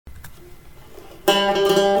Welcome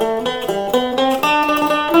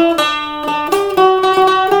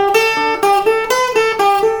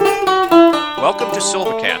to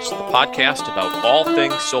SilviCast, the podcast about all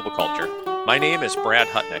things silviculture. My name is Brad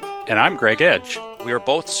Hutnick. And I'm Greg Edge. We are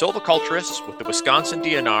both silviculturists with the Wisconsin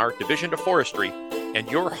DNR Division of Forestry and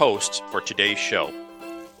your hosts for today's show.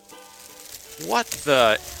 What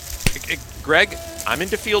the... Greg, I'm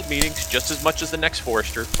into field meetings just as much as the next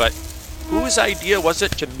forester, but whose idea was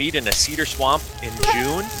it to meet in a cedar swamp in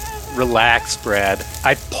June? Relax, Brad.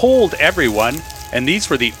 I polled everyone, and these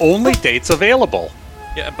were the only dates available.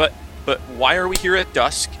 Yeah, but why are we here at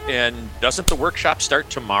dusk, and doesn't the workshop start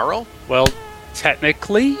tomorrow? Well,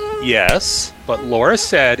 technically, yes, but Laura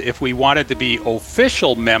said if we wanted to be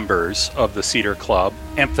official members of the Cedar Club,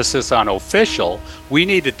 emphasis on official, we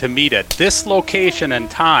needed to meet at this location and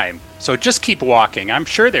time. So just keep walking. I'm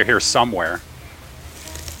sure they're here somewhere.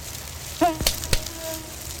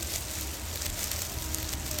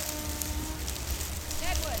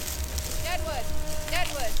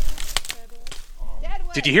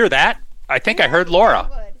 Did you hear that? I think I heard Laura.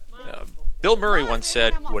 Bill Murray once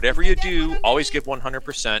said, whatever you do, always give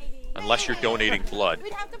 100% unless you're donating blood.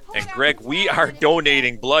 And Greg, we are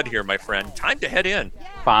donating blood here, my friend. Time to head in.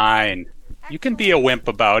 Fine. You can be a wimp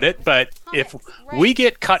about it, but if we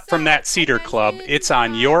get cut from that Cedar Club, it's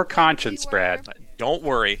on your conscience, Brad. Don't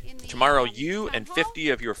worry. Tomorrow, you and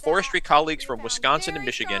 50 of your forestry colleagues from Wisconsin and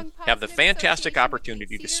Michigan have the fantastic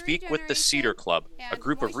opportunity to speak with the Cedar Club, a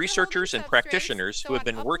group of researchers and practitioners who have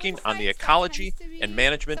been working on the ecology and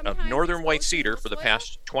management of northern white cedar for the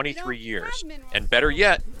past 23 years. And better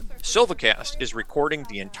yet, SilviCast is recording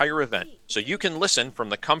the entire event, so you can listen from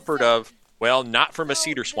the comfort of, well, not from a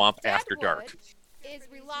cedar swamp after dark.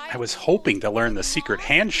 I was hoping to learn the secret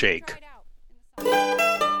handshake.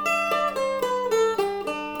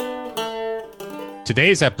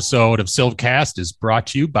 Today's episode of SilviCast is brought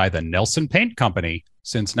to you by the Nelson Paint Company.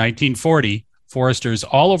 Since 1940, foresters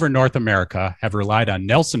all over North America have relied on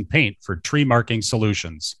Nelson Paint for tree marking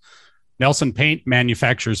solutions. Nelson Paint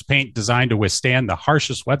manufactures paint designed to withstand the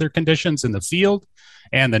harshest weather conditions in the field,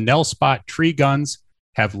 and the NelSpot tree guns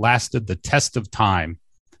have lasted the test of time.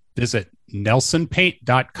 Visit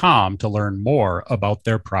nelsonpaint.com to learn more about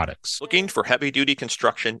their products. Looking for heavy-duty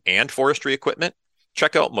construction and forestry equipment?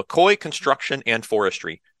 Check out McCoy Construction and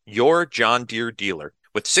Forestry, your John Deere dealer.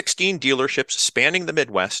 With 16 dealerships spanning the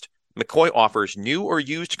Midwest, McCoy offers new or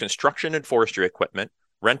used construction and forestry equipment,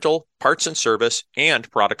 rental, parts and service, and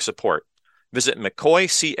product support. Visit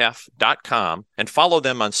McCoyCF.com and follow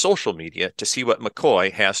them on social media to see what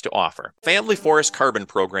McCoy has to offer. Family Forest Carbon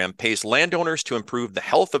Program pays landowners to improve the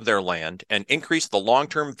health of their land and increase the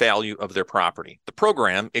long-term value of their property. The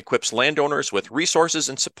program equips landowners with resources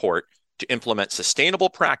and support to implement sustainable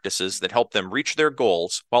practices that help them reach their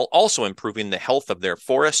goals while also improving the health of their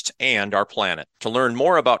forests and our planet. To learn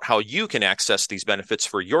more about how you can access these benefits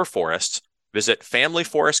for your forests, visit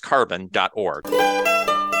familyforestcarbon.org.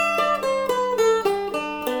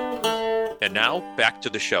 And now, back to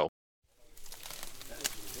the show.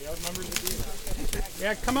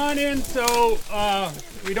 Yeah, come on in so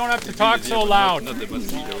we don't have to talk so loud. Hey, you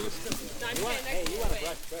want a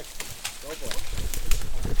brush? Go for it.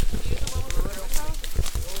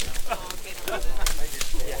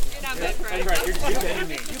 You're not good, Brad. That's right. You're kidding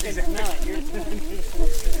me. You can smell it. You're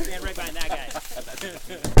stand right behind that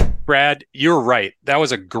guy. Brad, you're right. That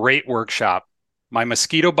was a great workshop. My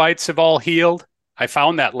mosquito bites have all healed. I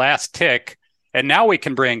found that last tick, and now we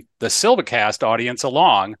can bring the SilviCast audience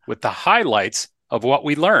along with the highlights of what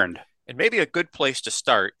we learned. And maybe a good place to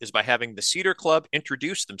start is by having the Cedar Club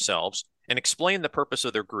introduce themselves and explain the purpose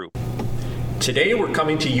of their group. Today we're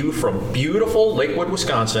coming to you from beautiful Lakewood,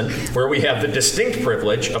 Wisconsin, where we have the distinct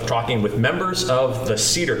privilege of talking with members of the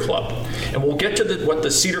Cedar Club. And we'll get to what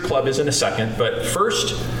the Cedar Club is in a second, but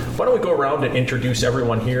first, why don't we go around and introduce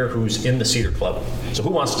everyone here who's in the Cedar Club. So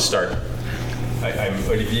who wants to start? I'm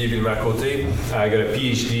Olivier Villemaire-Côté. I got a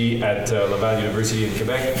PhD at Laval University in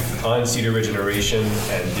Quebec on cedar regeneration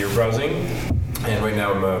and deer browsing. And right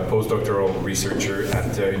now I'm a postdoctoral researcher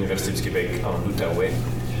at Université du Québec en Outaouais.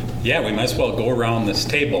 Yeah, we might as well go around this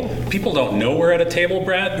table. People don't know we're at a table,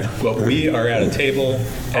 Brad, but we are at a table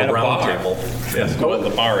at a round bar. table. Yes, but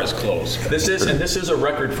the bar is closed. This is a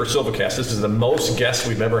record for SilviCast. This is the most guests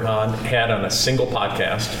we've ever had on a single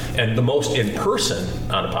podcast, and the most in person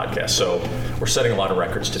on a podcast. So we're setting a lot of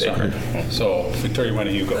records today. So, Victoria, why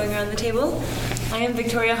don't you go? Going around the table. I am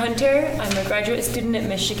Victoria Hunter. I'm a graduate student at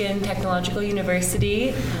Michigan Technological University,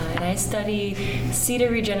 and I study cedar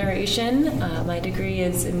regeneration. My degree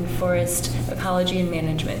is in forest ecology and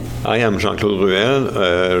management. I am Jean-Claude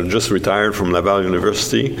Ruel, just retired from Laval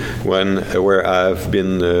University, where I've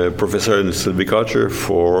been professor in silviculture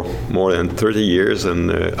for more than 30 years,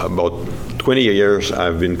 and about 20 years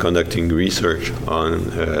I've been conducting research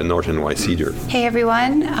on northern white cedar. Hey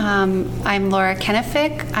everyone, I'm Laura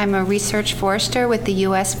Kenefic. I'm a research forester with the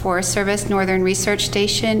U.S. Forest Service Northern Research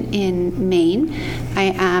Station in Maine.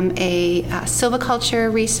 I am a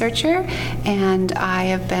silviculture researcher, and I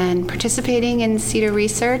have been participating in cedar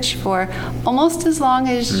research for almost as long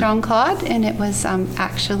as Jean-Claude, and it was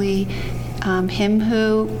actually him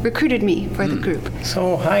who recruited me for the group.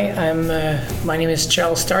 So hi, my name is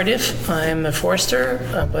Charles Tardif. I'm a forester,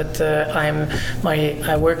 but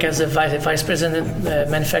I work as a vice president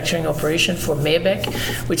manufacturing operation for Maibec,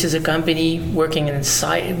 which is a company working in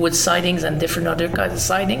wood sidings and different other kinds of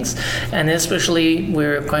sidings, and especially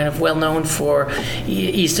we're kind of well known for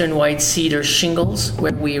eastern white cedar shingles,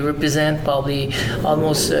 where we represent probably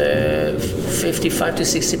almost 55 to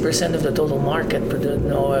 60% of the total market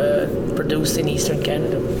produced in eastern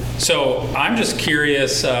Canada. So I'm just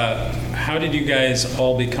curious, how did you guys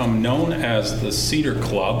all become known as the Cedar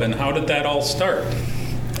Club, and how did that all start?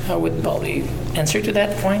 I would probably answer to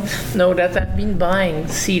that point. No, that I've been buying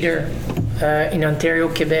cedar in Ontario,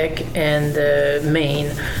 Quebec, and Maine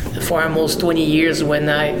for almost 20 years when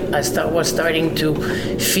I was starting to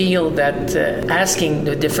feel that asking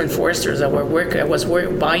the different foresters I was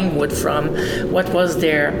buying wood from, what was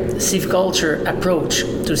their silviculture approach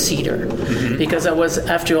to cedar. Mm-hmm. Because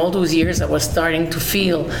after all those years, I was starting to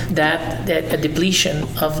feel that a depletion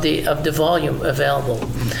of the volume available.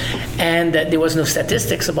 And that there was no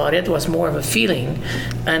statistics about it was more of a feeling.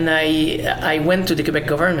 And I went to the Quebec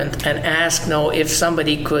government and asked if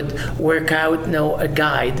somebody could work out a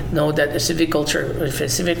guide, that a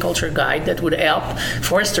silviculture guide that would help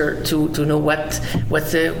forester to know what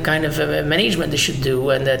the kind of management they should do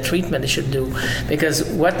and the treatment they should do. Because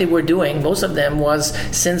what they were doing, most of them was,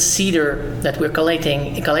 since cedar that we're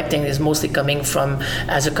collecting is mostly coming from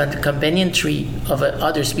as a companion tree of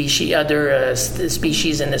other species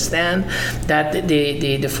in the stand, that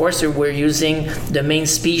the forester were using the main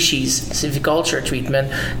species silviculture treatment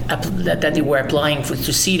that they were applying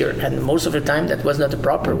to cedar, and most of the time that was not the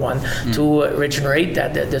proper one to regenerate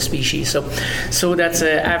the species. So that's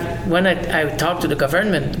when I talked to the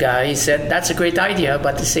government guy, he said that's a great idea,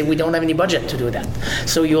 but they say we don't have any budget to do that,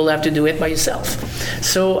 so you'll have to do it by yourself.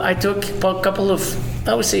 So I took a couple of,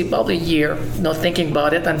 I would say probably a year, not thinking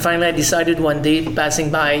about it, and finally I decided one day,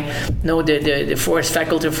 passing by the forest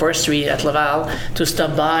faculty of forestry at Laval, to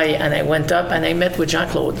stop by, and I went up and I met with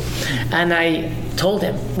Jean-Claude, and I told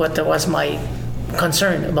him what was my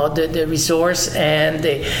concern about the resource and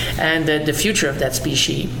the future of that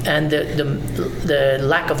species and the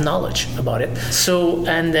lack of knowledge about it. So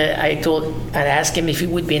I asked him if he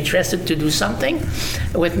would be interested to do something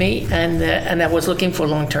with me, and I was looking for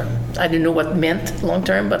long term. I didn't know what meant long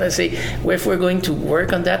term, but I say, well, if we're going to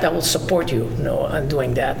work on that, I will support you, on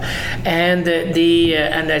doing that. And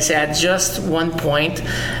I said, just one point,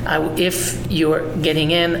 if you're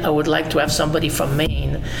getting in, I would like to have somebody from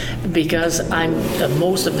Maine, because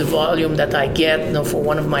most of the volume that I get for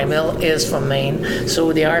one of my mill is from Maine,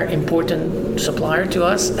 so they are important supplier to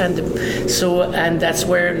us, and that's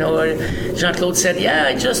where Jean-Claude said, yeah,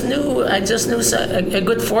 I just knew a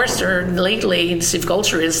good forester lately in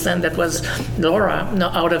silviculturist, and that was Laura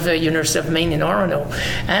out of the University of Maine in Orono,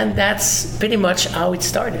 and that's pretty much how it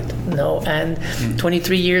started. And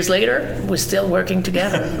 23 years later, we're still working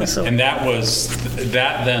together. So. And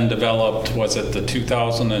that then developed, was it the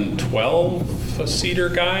 2012 Cedar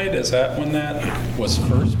Guide? Is that when that was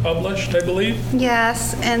first published, I believe?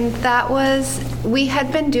 Yes, and we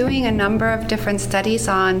had been doing a number of different studies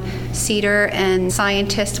on cedar, and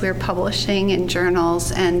scientists we were publishing in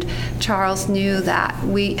journals, and Charles knew that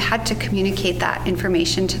we had to communicate that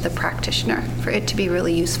information to the practitioner for it to be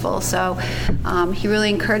really useful. So he really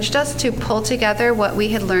encouraged us to pull together what we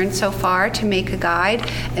had learned so far to make a guide,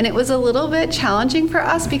 and it was a little bit challenging for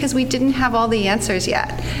us because we didn't have all the answers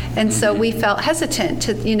yet, and so we felt hesitant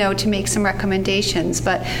to make some recommendations,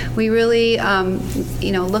 but we really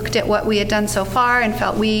looked at what we had done so far and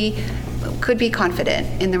felt we could be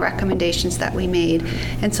confident in the recommendations that we made.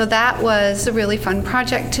 And so that was a really fun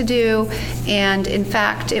project to do. And in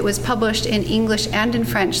fact, it was published in English and in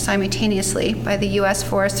French simultaneously by the U.S.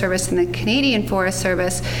 Forest Service and the Canadian Forest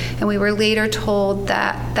Service. And we were later told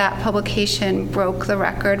that that publication broke the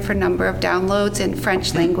record for number of downloads in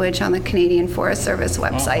French language on the Canadian Forest Service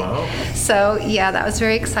website. Oh, wow. So yeah, that was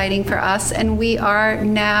very exciting for us. And we are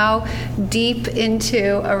now deep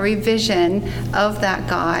into a revision of that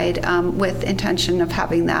guide with intention of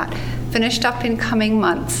having that finished up in coming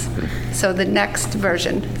months. So the next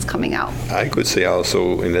version is coming out. I could say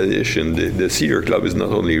also, in addition, the Cedar Club is not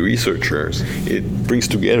only researchers. It brings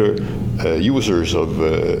together users of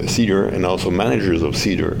cedar and also managers of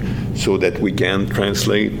cedar, so that we can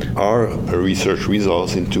translate our research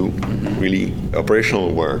results into really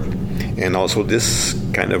operational work. And also this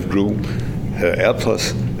kind of group helps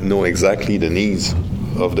us know exactly the needs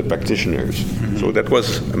of the practitioners. Mm-hmm. So that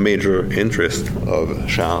was a major interest of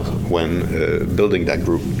Charles when building that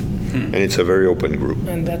group. And it's a very open group.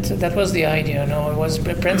 And that was the idea. It was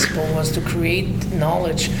the principle was to create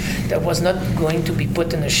knowledge that was not going to be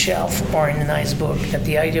put in a shelf or in a nice book. That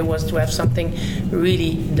the idea was to have something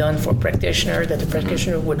really done for practitioner that the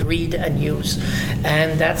practitioner would read and use.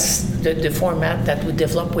 And that's the format that we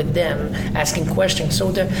develop with them, asking questions.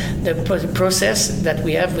 So the process that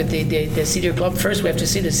we have with the Cedar Club, first we have to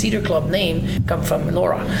see the Cedar Club name come from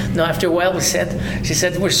Laura. Now after a while she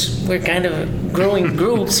said we're kind of growing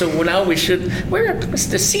group, so now it's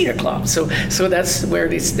the Cedar Club. So that's where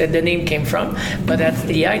the name came from. But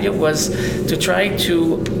the idea was to try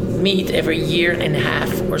to meet every year and a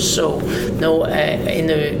half or so, in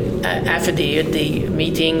a half a day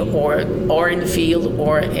meeting or in the field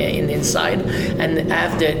or inside, and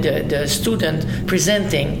have the student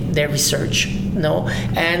presenting their research.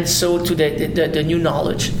 And so to the new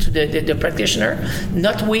knowledge to the practitioner,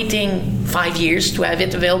 not waiting 5 years to have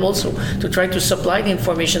it available, so to try to supply the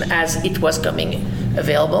information as it was coming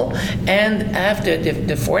available, and have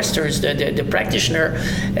the foresters, the practitioner,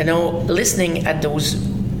 listening at those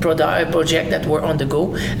projects that were on the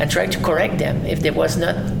go and try to correct them if there was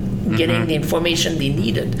not getting the information they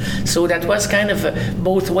needed. So that was kind of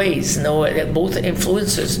both ways, both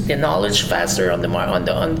influences, the knowledge faster in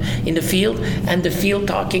the field, and the field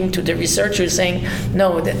talking to the researchers saying,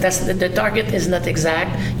 no, that's the target is not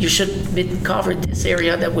exact. You should cover this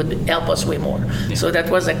area that would help us way more. Yeah. So that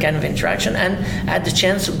was a kind of interaction, and had the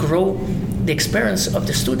chance to grow the experience of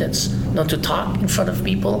the students, to talk in front of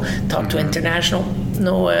people, talk to international,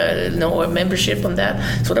 membership on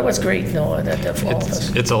that. So that was great. That for all of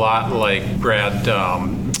us. It's a lot like Brad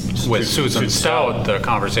with Susan Stout, the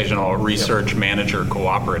conversational research manager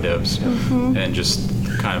cooperatives, and just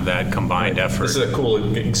kind of that combined effort. This is a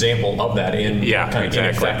cool example of that in exactly. in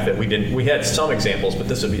effect that we had some examples, but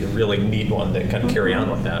this would be a really neat one that kind of carry on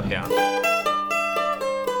with that. Yeah.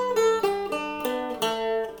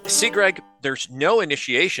 See, Greg, there's no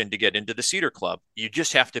initiation to get into the Cedar Club. You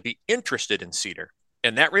just have to be interested in cedar.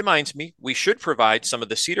 And that reminds me, we should provide some of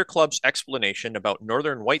the Cedar Club's explanation about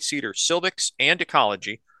northern white cedar silvics and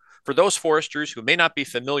ecology for those foresters who may not be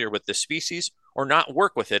familiar with this species or not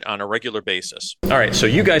work with it on a regular basis. All right, so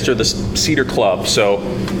you guys are the Cedar Club. So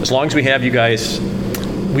as long as we have you guys,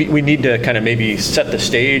 we need to kind of maybe set the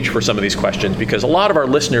stage for some of these questions, because a lot of our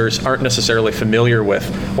listeners aren't necessarily familiar with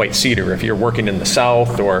white cedar. If you're working in the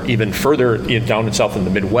South or even further down in South in the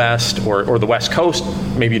Midwest or the West Coast,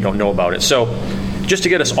 maybe you don't know about it. So just to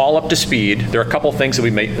get us all up to speed, there are a couple things that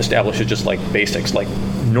we may establish as just like basics, like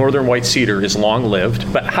northern white cedar is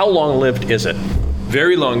long-lived, but how long-lived is it?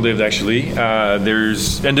 Very long-lived, actually.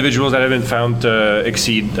 There's individuals that have been found to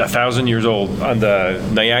exceed 1,000 years old on the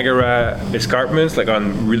Niagara escarpments, like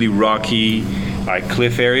on really rocky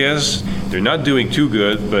cliff areas. They're not doing too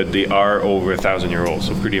good, but they are over 1,000-year-old,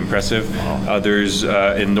 so pretty impressive. Wow. Others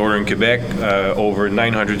in northern Quebec, over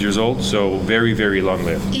 900 years old, so very, very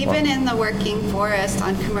long-lived. Even in the working forest,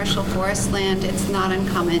 on commercial forest land, it's not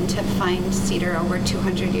uncommon to find cedar over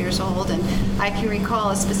 200 years old. And I can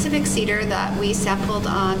recall a specific cedar that we sampled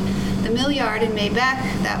on the mill yard in Maibec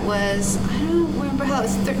that was, I don't remember how it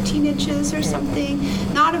was, 13 inches or something.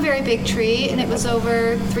 Not a very big tree, and it was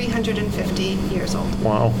over 350 years old.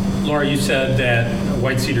 Wow. Laura, you said that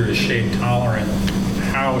white cedar is shade tolerant.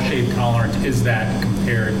 How shade tolerant is that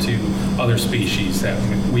compared to other species that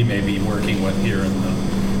we may be working with here in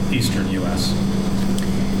the eastern U.S.?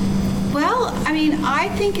 Well, I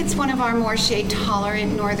think it's one of our more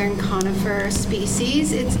shade-tolerant northern conifer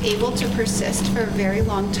species. It's able to persist for a very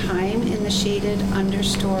long time in the shaded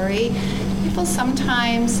understory. people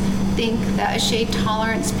sometimes think that a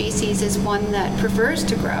shade-tolerant species is one that prefers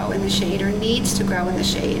to grow in the shade or needs to grow in the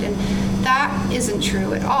shade, and that isn't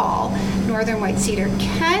true at all. Northern white cedar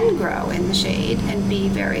can grow in the shade and be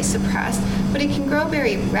very suppressed, but it can grow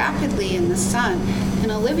very rapidly in the sun,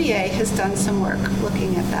 and Olivier has done some work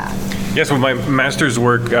looking at that. Yes, with my master's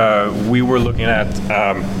work, we were looking at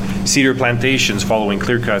cedar plantations following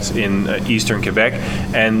clear cuts in eastern Quebec,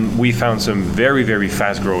 and we found some very, very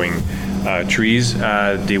fast-growing trees.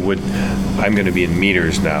 They would, I'm going to be in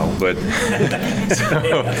meters now, but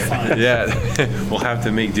yeah, we'll have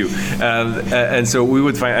to make do. And so we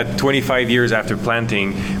would find at 25 years after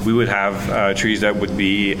planting, we would have trees that would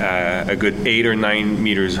be a good 8 or 9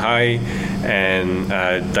 meters high, and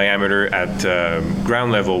diameter at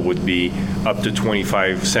ground level would be up to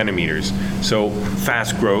 25 centimeters. So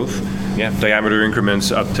fast growth. Yeah, diameter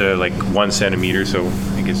increments up to like 1 centimeter, so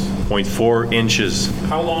I guess 0.4 inches.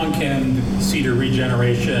 How long can cedar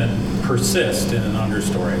regeneration persist in an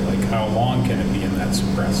understory? Like how long can it be in that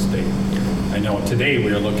suppressed state? I know today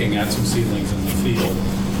we are looking at some seedlings in the field.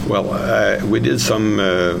 Well, we did some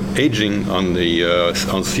aging on the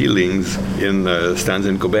on seedlings in stands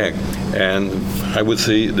in Quebec, and I would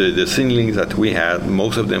say the seedlings that we had,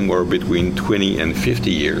 most of them were between 20 and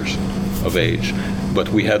 50 years of age. But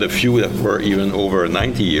we had a few that were even over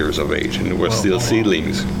 90 years of age and were still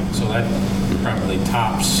seedlings. So that probably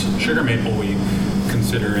tops sugar maple. We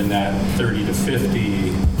consider in that 30 to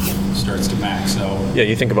 50 starts to max out. Yeah,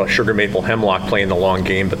 you think about sugar maple hemlock playing the long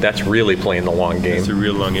game, but that's really playing the long game. It's a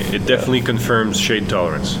real long game. It definitely confirms shade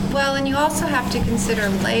tolerance. Well, and you also have to consider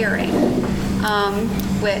layering,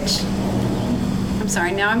 which... I'm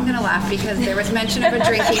sorry, now I'm going to laugh because there was mention of a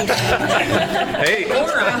drinking game. Hey!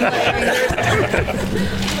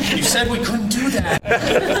 You said we couldn't do that.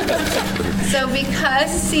 So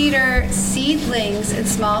because cedar seedlings and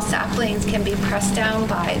small saplings can be pressed down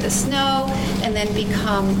by the snow and then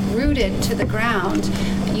become rooted to the ground,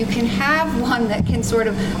 you can have one that can sort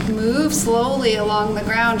of move slowly along the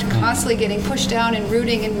ground, constantly getting pushed down and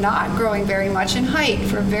rooting and not growing very much in height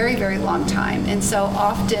for a very, very long time. And so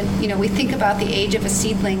often, we think about the age of a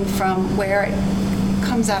seedling from where it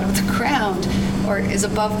comes out of the ground or is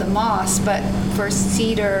above the moss, but for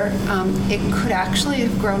cedar, it could actually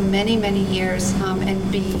have grown many, many years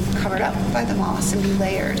and be covered up by the moss and be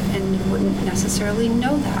layered, and you wouldn't necessarily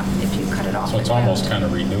know that if you cut it off. So it's almost kind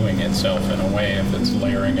of renewing itself in a way if it's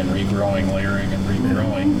layering and regrowing, layering and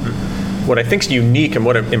regrowing. What I think is unique and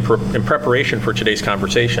what in preparation for today's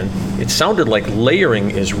conversation, it sounded like layering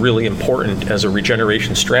is really important as a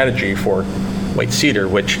regeneration strategy for white cedar,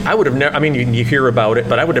 which I would have never, you hear about it,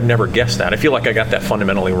 but I would have never guessed that. I feel like I got that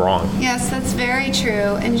fundamentally wrong. Yes, that's very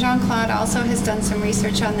true. And Jean-Claude also has done some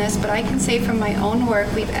research on this, but I can say from my own work,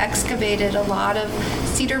 we've excavated a lot of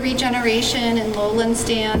cedar regeneration and lowland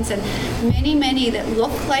stands, and many, many that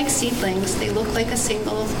look like seedlings. They look like a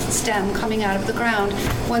single stem coming out of the ground.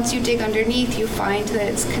 Once you dig underneath, you find that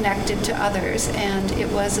it's connected to others, and it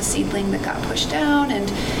was a seedling that got pushed down, and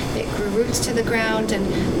it grew roots to the ground.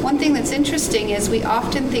 And one thing that's interesting is we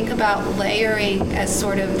often think about layering as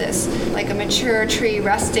sort of this, like a mature tree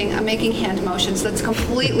resting. I'm making hand motions. That's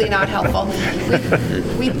completely not helpful.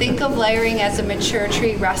 We think of layering as a mature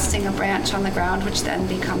tree resting a branch on the ground, which then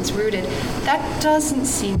becomes rooted. That doesn't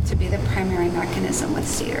seem to be the primary mechanism with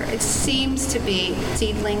cedar. It seems to be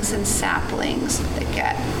seedlings and saplings that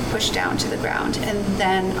get pushed down to the ground and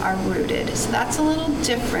then are rooted. So that's a little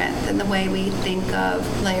different than the way we think of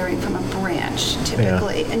layering from a branch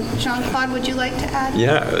typically. Yeah. And Jean-Claude, would you like to add?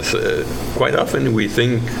 Yeah, quite often we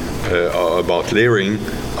think about layering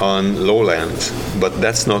on lowlands, but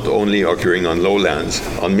that's not only occurring on lowlands.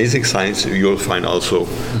 On mesic sites, you'll find also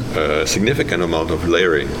a significant amount of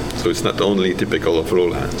layering. So it's not only typical of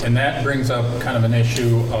lowlands. And that brings up kind of an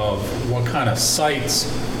issue of what kind of sites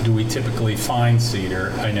do we typically find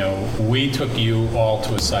cedar? I know we took you all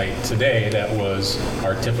to a site today that was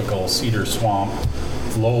our typical cedar swamp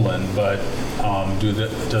lowland, but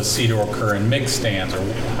does cedar occur in mixed stands, or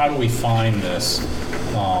how do we find this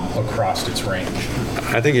across its range?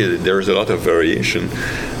 I think there is a lot of variation.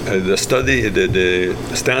 The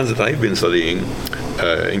stands that I've been studying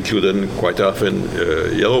included quite often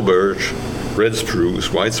yellow birch, red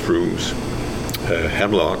spruce, white spruce,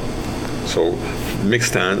 hemlock. So mixed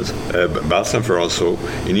stands, balsam fir also.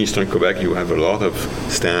 In eastern Quebec, you have a lot of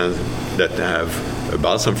stands that have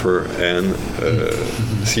balsam fir and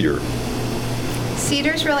cedar.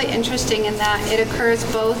 Cedar's really interesting in that it occurs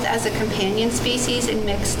both as a companion species in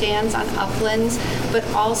mixed stands on uplands, but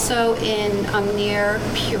also in near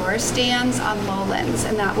pure stands on lowlands,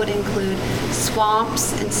 and that would include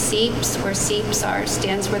swamps and seeps, where seeps are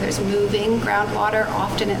stands where there's moving groundwater,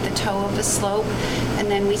 often at the toe of a slope, and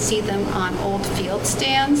then we see them on old field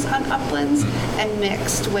stands on uplands, and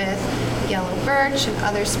mixed with yellow birch and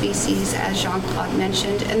other species, as Jean-Claude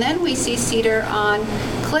mentioned. And then we see cedar on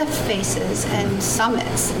cliff faces and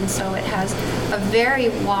summits, and so it has a very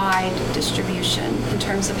wide distribution in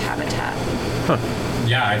terms of habitat.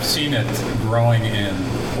 Yeah, I've seen it growing in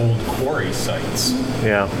old quarry sites.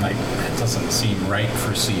 Yeah. Like, that doesn't seem right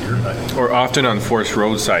for cedar, but... Or often on forest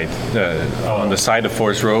roadside, on the side of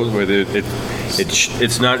forest roads, where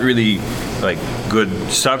it's not really like good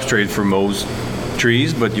substrate for most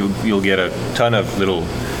trees, but you'll get a ton of little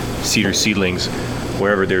cedar seedlings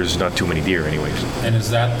wherever there's not too many deer anyways. And is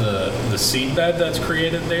that the seed bed that's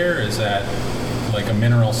created there? Is that like a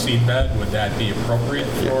mineral seed bed? Would that be appropriate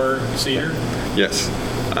for cedar? Yes.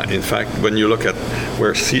 In fact, when you look at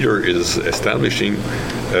where cedar is establishing,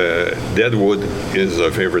 deadwood is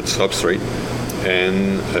a favorite substrate.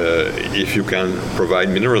 And if you can provide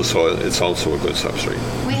mineral soil, it's also a good substrate.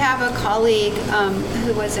 We have a colleague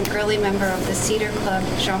who was an early member of the Cedar Club,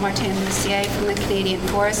 Jean-Martin Messier from the Canadian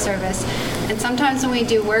Forest Service. And sometimes when we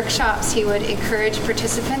do workshops, he would encourage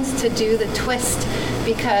participants to do the twist,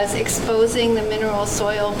 because exposing the mineral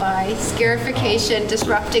soil by scarification,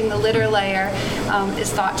 disrupting the litter layer,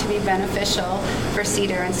 is thought to be beneficial for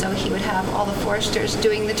cedar. And so he would have all the foresters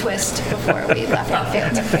doing the twist before we left our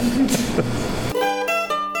field.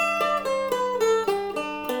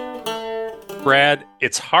 Brad,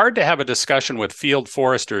 it's hard to have a discussion with field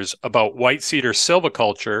foresters about white cedar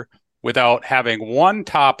silviculture without having one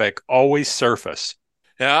topic always surface.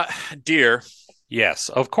 Deer. Yes,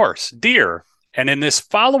 of course, deer. And in this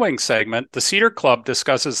following segment, the Cedar Club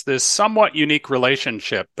discusses this somewhat unique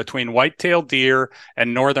relationship between white-tailed deer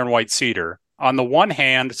and northern white cedar. On the one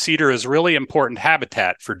hand, cedar is really important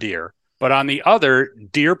habitat for deer, but on the other,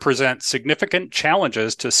 deer present significant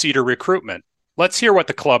challenges to cedar recruitment. Let's hear what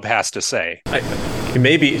the club has to say.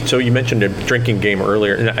 So you mentioned a drinking game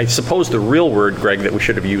earlier, and I suppose the real word, Greg, that we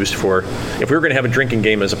should have used for, if we were going to have a drinking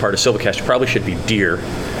game as a part of SilviCast, it probably should be deer,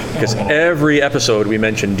 because every episode we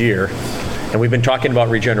mention deer. And we've been talking about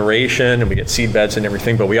regeneration, and we get seed beds and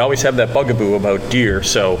everything, but we always have that bugaboo about deer.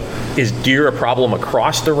 So is deer a problem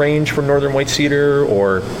across the range for northern white cedar,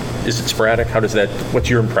 or is it sporadic? What's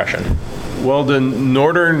your impression? Well, the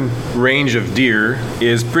northern range of deer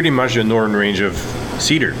is pretty much the northern range of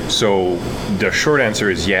cedar. So the short answer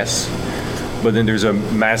is yes, but then there's a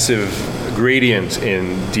massive gradient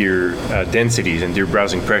in deer densities and deer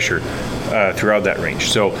browsing pressure throughout that range.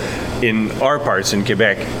 So in our parts in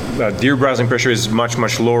Quebec, deer browsing pressure is much,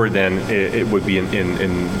 much lower than it would be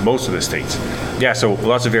in most of the states. Yeah, so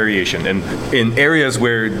lots of variation. And in areas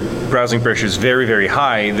where browsing pressure is very, very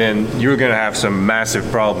high, then you're going to have some massive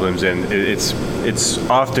problems, and it's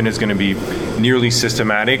often going to be nearly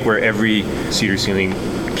systematic, where every cedar seedling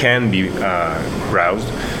can be browsed.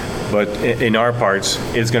 But in our parts,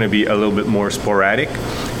 it's going to be a little bit more sporadic,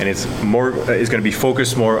 and it's going to be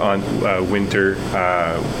focused more on winter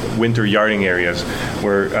yarding areas,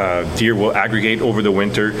 where deer will aggregate over the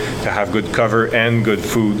winter to have good cover and good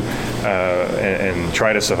food, and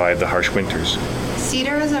try to survive the harsh winters.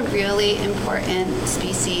 Cedar is a really important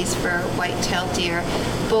species for white-tailed deer,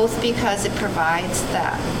 both because it provides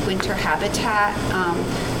that winter habitat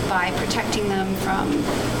by protecting them from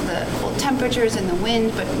the cold temperatures and the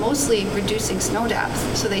wind, but mostly reducing snow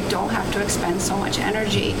depth, so they don't have to expend so much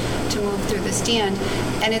energy to move through the stand.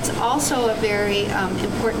 And it's also a very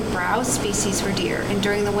important browse species for deer. And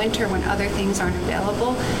during the winter, when other things aren't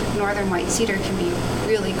available, northern white cedar can be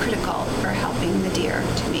really critical for helping the deer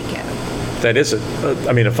to make it. That is a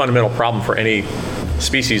fundamental problem for any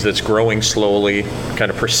species that's growing slowly,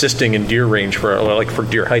 kind of persisting in deer range for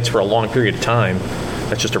deer heights for a long period of time.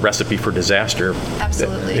 That's just a recipe for disaster.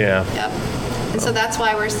 Absolutely. Yeah. Yep. And so that's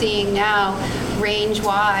why we're seeing now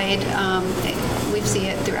range-wide, we see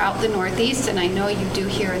it throughout the Northeast, and I know you do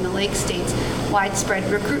here in the Lake States,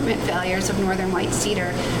 widespread recruitment failures of northern white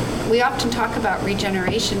cedar. We often talk about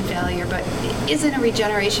regeneration failure, but it isn't a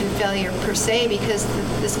regeneration failure per se, because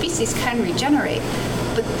the species can regenerate.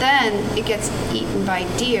 But then it gets eaten by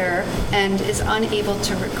deer and is unable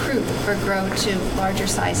to recruit or grow to larger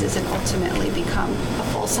sizes and ultimately become a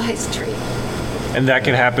full-size tree. And that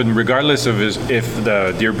can happen regardless of if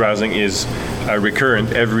the deer browsing is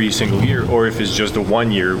recurrent every single year, or if it's just the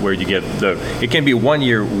 1 year where you get it can be 1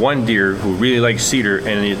 year, one deer who really likes cedar,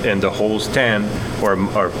 and the whole stand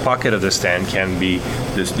or pocket of the stand can be,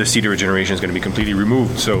 the cedar regeneration is going to be completely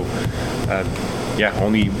removed. So,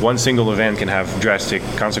 only one single event can have drastic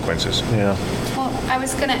consequences. Yeah. Well, I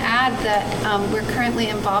was going to add that we're currently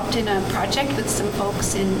involved in a project with some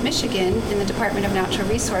folks in Michigan in the Department of Natural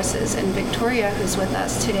Resources, and Victoria, who's with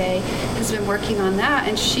us today, has been working on that,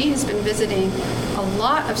 and she has been visiting a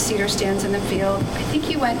lot of cedar stands in the field. I think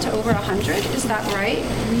you went to over 100, is that right?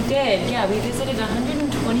 We did, yeah. We visited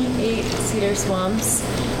 128 cedar swamps.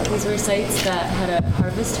 These were sites that had a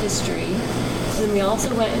harvest history. And then we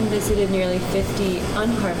also went and visited nearly 50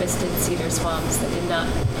 unharvested cedar swamps that did not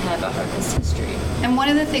have a harvest history. And one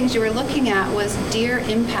of the things you were looking at was deer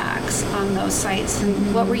impacts on those sites.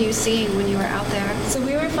 And what were you seeing when you were out there? So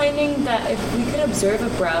we were finding that if we could observe a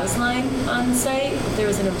browse line on site, if there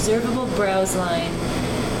was an observable browse line,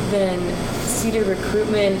 then cedar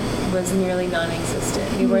recruitment was nearly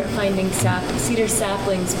non-existent. We weren't finding cedar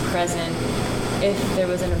saplings present if there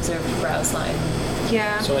was an observed browse line.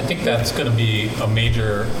 Yeah. So I think that's going to be a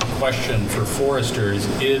major question for foresters.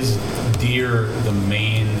 Is deer the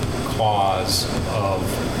main cause of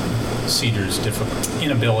cedar's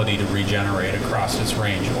inability to regenerate across its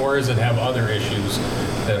range, or does it have other issues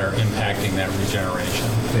that are impacting that regeneration?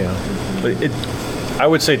 Yeah. But I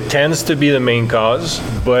would say tends to be the main cause,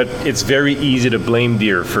 but it's very easy to blame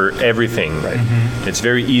deer for everything. Right? Mm-hmm. It's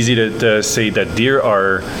very easy to say that deer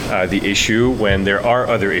are the issue when there are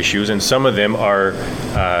other issues, and some of them are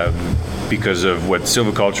because of what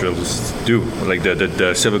silviculturalists do, like the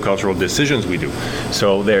silvicultural decisions we do.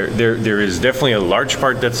 So there is definitely a large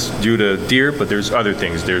part that's due to deer, but there's other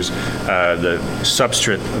things. There's the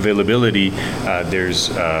substrate availability, there's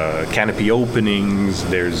canopy openings,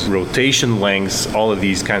 there's rotation lengths. All of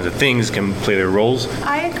these kinds of things can play their roles.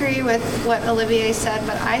 I agree with what Olivier said,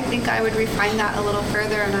 but I think I would refine that a little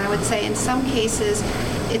further, and I would say in some cases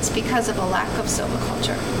it's because of a lack of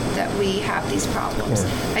silviculture that we have these problems.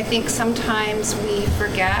 Yeah. I think sometimes we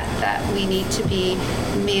forget that we need to be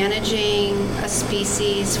managing a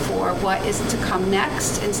species for what is to come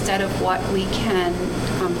next instead of what we can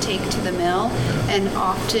take to the mill. And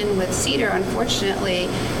often with cedar, unfortunately,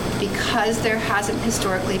 because there hasn't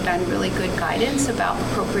historically been really good guidance about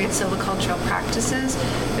appropriate silvicultural practices,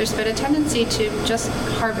 there's been a tendency to just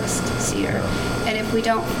harvest cedar. And if we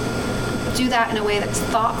don't do that in a way that's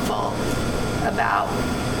thoughtful about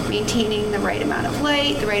maintaining the right amount of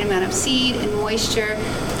light, the right amount of seed and moisture,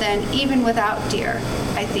 then even without deer,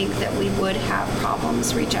 I think that we would have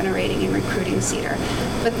problems regenerating and recruiting cedar.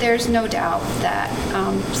 But there's no doubt that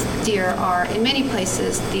deer are, in many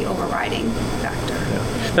places, the overriding factor.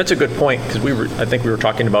 Yeah. That's a good point, because I think we were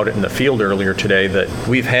talking about it in the field earlier today, that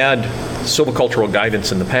we've had silvicultural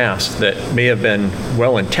guidance in the past that may have been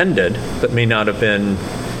well-intended, but may not have been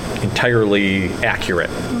entirely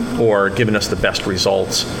accurate or given us the best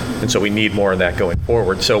results. And so we need more of that going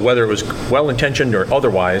forward. So whether it was well-intentioned or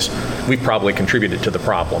otherwise, we probably contributed to the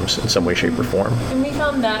problems in some way, shape, or form. And we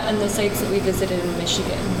found that on the sites that we visited in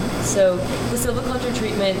Michigan. So the silviculture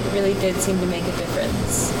treatment really did seem to make a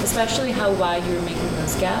difference, especially how wide you were making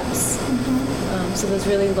those gaps. Mm-hmm. So those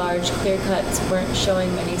really large clear cuts weren't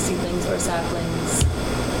showing many seedlings or saplings.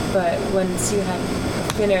 But once you had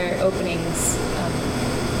thinner openings,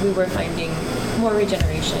 we were finding more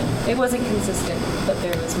regeneration. It wasn't consistent, but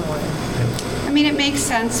there was more. I mean, it makes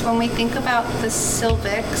sense when we think about the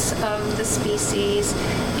silvics of the species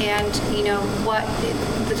and, what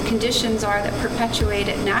the conditions are that perpetuate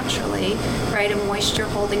it naturally, right? A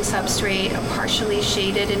moisture-holding substrate, a partially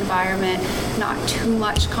shaded environment, not too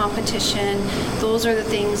much competition. Those are the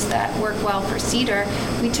things that work well for cedar.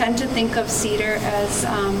 We tend to think of cedar as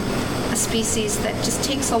a species that just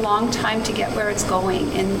takes a long time to get where it's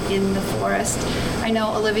going in the forest. I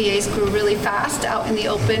know Olivier's grew really fast out in the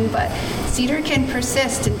open, but cedar can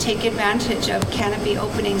persist and take advantage of canopy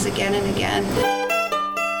openings again and again.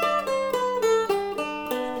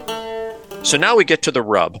 So now we get to the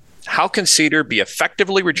rub. How can cedar be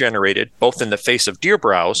effectively regenerated, both in the face of deer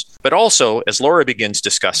browse, but also, as Laura begins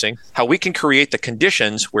discussing, how we can create the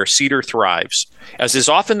conditions where cedar thrives. As is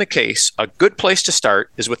often the case, a good place to start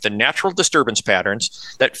is with the natural disturbance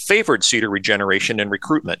patterns that favored cedar regeneration and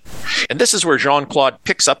recruitment. And this is where Jean-Claude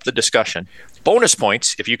picks up the discussion. Bonus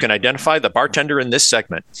points if you can identify the bartender in this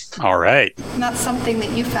segment. All right. And that's something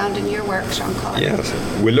that you found in your work, Jean-Claude.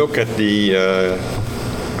 Yes. We look at the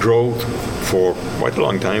growth for quite a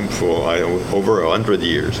long time, for over 100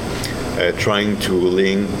 years. trying to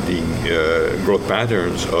link the growth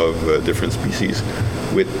patterns of different species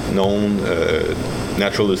with known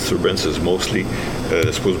natural disturbances, mostly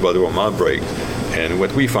spruce bollworm outbreak. And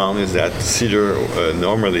what we found is that cedar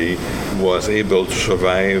normally was able to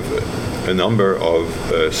survive a number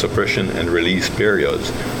of suppression and release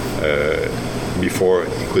periods before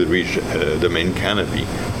it could reach the main canopy.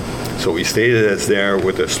 So we stayed as there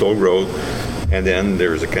with a slow growth, and then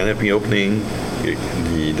there's a canopy opening.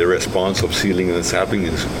 The response of seedling and sapling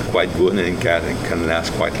is quite good and can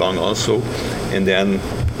last quite long also. And then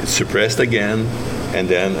it's suppressed again, and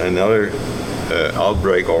then another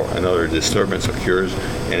outbreak or another disturbance occurs,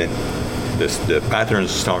 and the pattern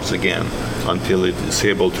starts again until it is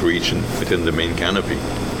able to reach within the main canopy.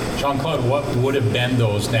 Jean-Claude, what would have been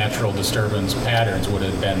those natural disturbance patterns? Would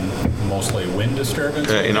it have been mostly wind disturbance?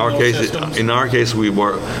 In our case,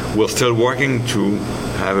 we're still working to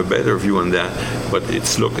have a better view on that, but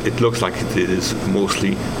it looks like it is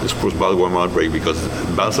mostly the spruce bollworm outbreak because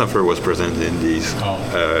balsamfir was present in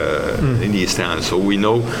these stands. So we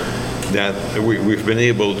know that we've been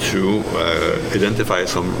able to identify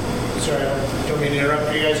some. Sorry, don't mean to interrupt.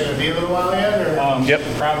 Are you guys going to be a little while yet? Or? Yep.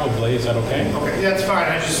 Probably. Is that okay? Okay, that's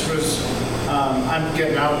fine. I just was, I'm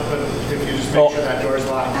getting out, but if you just make sure that door is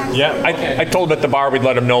locked. Yeah, I told them at the bar we'd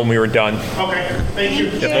let them know when we were done. Okay, thank you.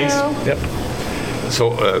 Thanks. Yep.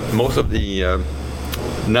 So most of the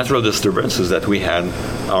natural disturbances that we had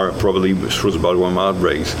are probably spruce bollworm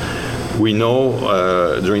outbreaks. We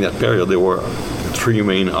know during that period there were 3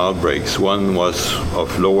 main outbreaks. One was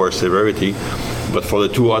of lower severity, but for the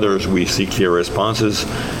 2 others we see clear responses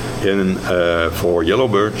for yellow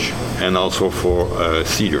birch and also for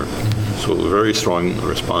cedar. So very strong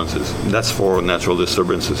responses. That's for natural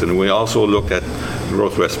disturbances. And we also looked at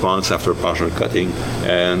growth response after partial cutting,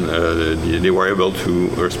 and they were able to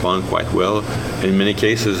respond quite well. In many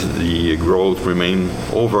cases, the growth remained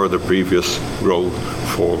over the previous growth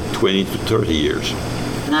for 20 to 30 years.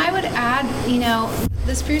 And I would add,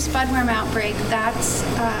 the spruce budworm outbreak, that's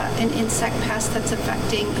an insect pest that's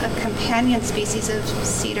affecting a companion species of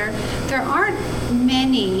cedar. There aren't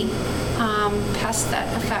many pests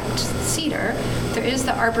that affect cedar. There is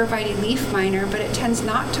the arborvitae leaf miner, but it tends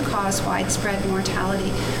not to cause widespread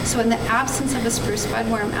mortality. So in the absence of a spruce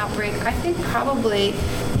budworm outbreak, I think probably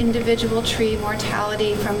individual tree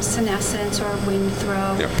mortality from senescence or wind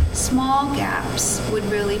throw, small gaps would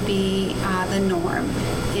really be the norm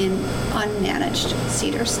in unmanaged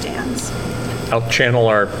cedar stands. I'll channel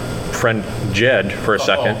our friend Jed for a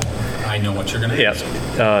second. I know what you're going to ask.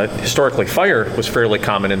 Historically, fire was fairly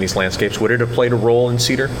common in these landscapes. Would it have played a role in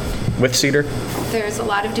cedar, with cedar? There's a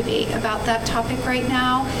lot of debate about that topic right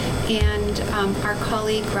now, and our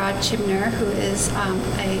colleague Rod Chibner, who is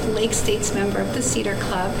a Lake States member of the Cedar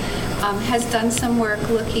Club, has done some work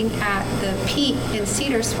looking at the peat in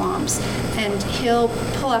cedar swamps, and he'll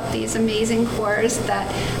pull up these amazing cores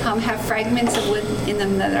that have fragments of wood in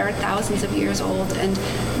them that are thousands of years old, and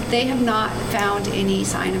they have not found any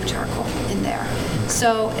sign of charcoal in there.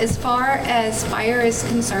 So as far as fire is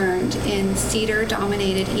concerned in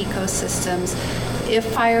cedar-dominated ecosystems, if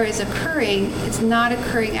fire is occurring, it's not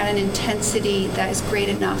occurring at an intensity that is great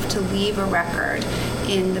enough to leave a record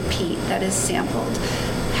in the peat that is sampled.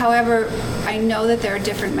 However, I know that there are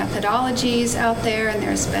different methodologies out there, and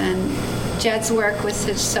there's been Jed's work which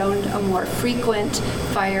has shown a more frequent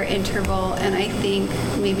fire interval, and I think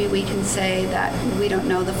maybe we can say that we don't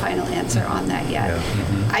know the final answer on that yet.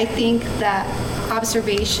 I think that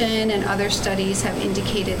observation and other studies have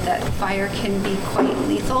indicated that fire can be quite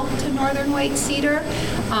lethal to northern white cedar,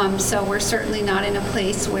 so we're certainly not in a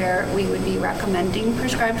place where we would be recommending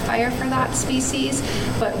prescribed fire for that species,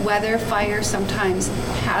 but whether fire sometimes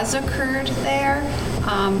has occurred there,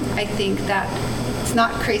 I think that it's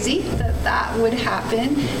not crazy that would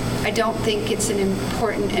happen. I don't think it's an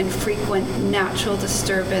important and frequent natural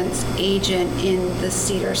disturbance agent in the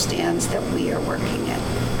cedar stands that we are working in.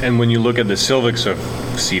 And when you look at the silvics of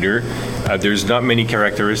cedar, there's not many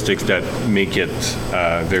characteristics that make it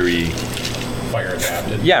very fire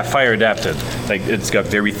adapted. Yeah, fire adapted. Like it's got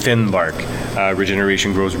very thin bark.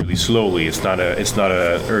 Regeneration grows really slowly. It's not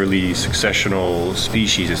a early successional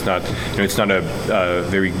species. It's not a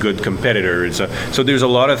very good competitor. So there's a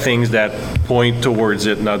lot of things that point towards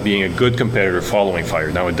it not being a good competitor following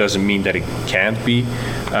fire. Now it doesn't mean that it can't be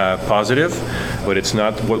positive, but it's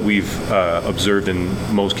not what we've observed in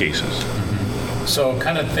most cases. Mm-hmm. So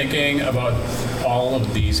kind of thinking about all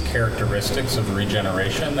of these characteristics of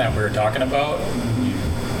regeneration that we were talking about,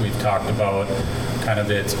 we've talked about kind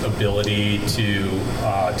of its ability to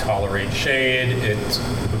tolerate shade, its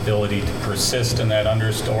ability to persist in that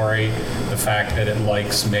understory, the fact that it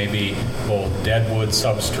likes maybe both deadwood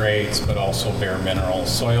substrates but also bare mineral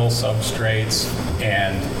soil substrates,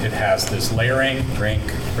 and it has this layering, drink,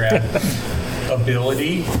 Brad,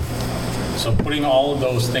 ability. So putting all of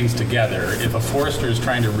those things together, if a forester is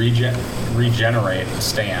trying to regenerate a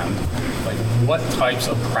stand, like what types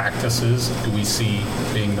of practices do we see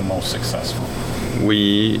being the most successful?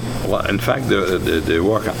 In fact, the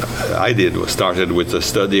work I did started with a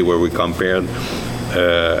study where we compared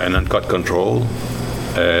an uncut control,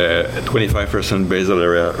 25% basal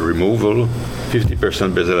area removal,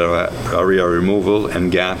 50% basal area removal,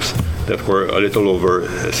 and gaps that were a little over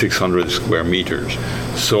 600 square meters.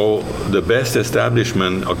 So the best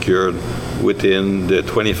establishment occurred within the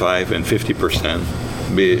 25 and 50%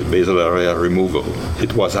 basal area removal.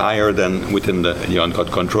 It was higher than within the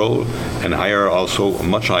uncut control, and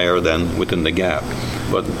much higher than within the gap.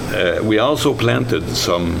 But we also planted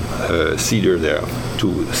some cedar there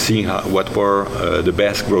to see what were the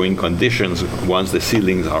best growing conditions once the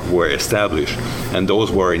seedlings were established, and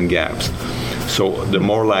those were in gaps. So the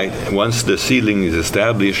more light, once the seedling is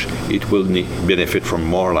established, it will benefit from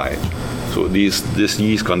more light. So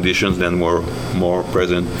these conditions then were more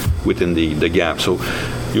present within the gap. So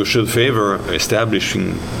you should favor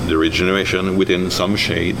establishing the regeneration within some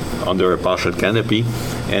shade under a partial canopy,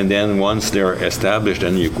 and then once they're established,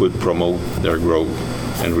 then you could promote their growth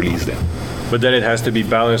and release them. But then it has to be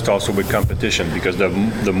balanced also with competition, because the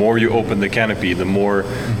more you open the canopy, the more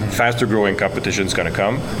faster growing competition is going to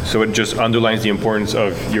come. So it just underlines the importance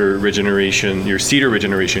of your regeneration, your cedar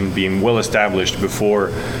regeneration being well established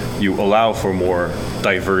before you allow for more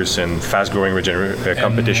diverse and fast growing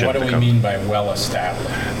competition. And what do we mean by well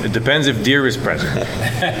established? It depends if deer is present.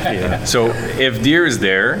 Yeah. So if deer is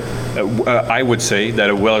there, I would say that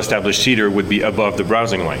a well-established cedar would be above the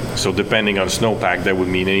browsing line. So depending on snowpack, that would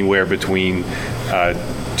mean anywhere between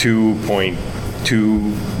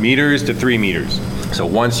 2.2 meters to 3 meters. So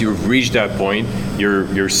once you've reached that point,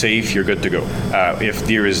 you're safe, you're good to go. If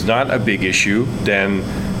deer is not a big issue, then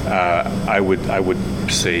I would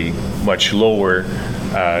say much lower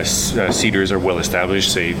cedars are well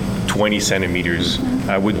established. Say 20 centimeters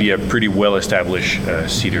would be a pretty well established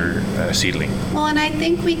cedar seedling. Well, and I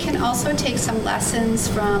think we can also take some lessons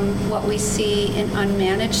from what we see in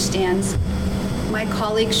unmanaged stands. My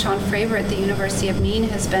colleague Sean Fravor at the University of Maine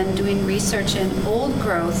has been doing research in old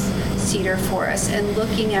growth cedar forests and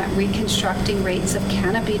looking at reconstructing rates of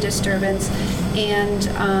canopy disturbance and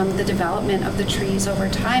the development of the trees over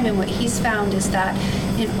time. And what he's found is that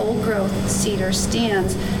in old growth cedar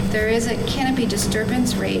stands, there is a canopy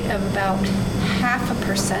disturbance rate of about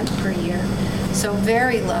 0.5% per year. So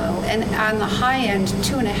very low, and on the high end,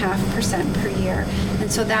 2.5% per year. And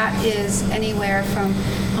so that is anywhere from,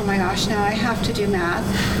 oh my gosh, now I have to do math,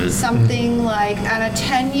 something like on a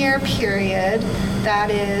 10-year period, that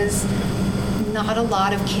is not a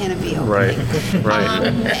lot of canopy opening. Right.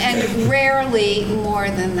 And rarely more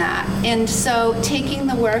than that. And so taking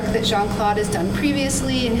the work that Jean-Claude has done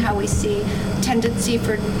previously and how we see tendency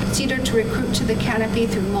for cedar to recruit to the canopy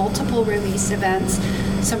through multiple release events,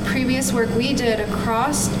 some previous work we did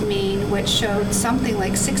across Maine, which showed something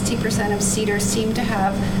like 60% of cedars seem to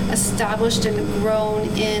have established and grown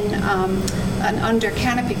in an under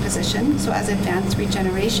canopy position, so as advanced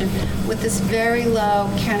regeneration, with this very low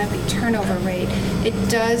canopy turnover rate. It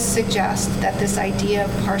does suggest that this idea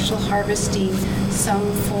of partial harvesting,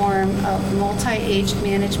 some form of multi-aged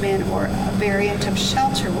management or a variant of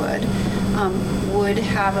shelterwood, would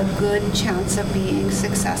have a good chance of being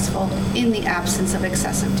successful in the absence of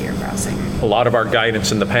excessive deer browsing. A lot of our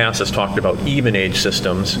guidance in the past has talked about even age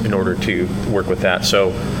systems in order to work with that.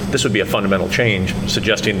 So this would be a fundamental change,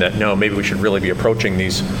 suggesting that no, maybe we should really be approaching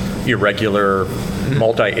these irregular,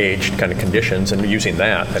 multi-aged kind of conditions and using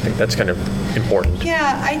that. I think that's kind of important.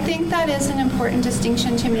 Yeah, I think that is an important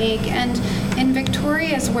distinction to make. And in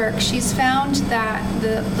Victoria's work, she's found that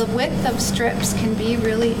the width of strips can be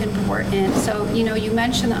really important. So, you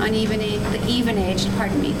mentioned the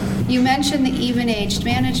even-aged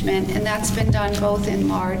management, and that's been done both in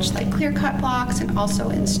large, like clear-cut blocks and also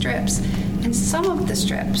in strips. And some of the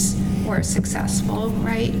strips were successful,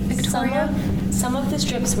 right, Victoria? Some of the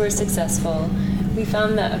strips were successful. We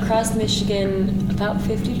found that across Michigan, about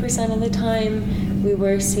 50% of the time, we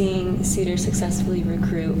were seeing cedar successfully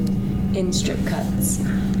recruit in strip cuts.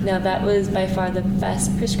 Now, that was by far the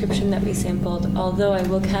best prescription that we sampled, although I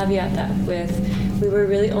will caveat that with we were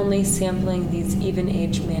really only sampling these even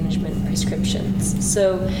age management prescriptions.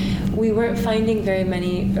 So we weren't finding very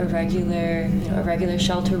many irregular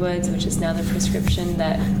shelter woods, which is now the prescription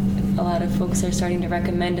that a lot of folks are starting to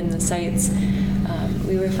recommend in the sites.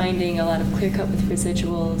 We were finding a lot of clear cut with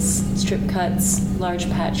residuals, strip cuts, large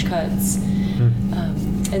patch cuts.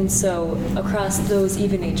 And so across those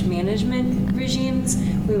even age management regimes,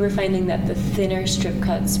 we were finding that the thinner strip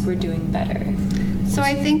cuts were doing better. So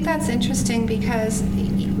I think that's interesting because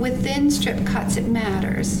within strip cuts, it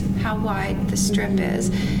matters how wide the strip is.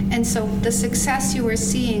 And so the success you were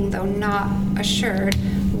seeing, though not assured,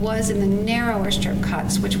 was in the narrower strip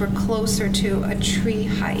cuts, which were closer to a tree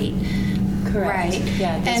height. Correct. Right.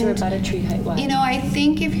 Yeah, those were about a tree height wide. You know, I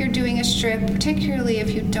think if you're doing a strip, particularly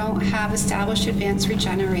if you don't have established advanced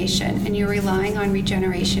regeneration and you're relying on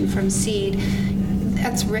regeneration from seed,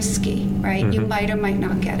 that's risky, right? You might or might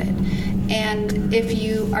not get it. And if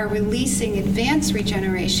you are releasing advanced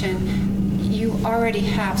regeneration, you already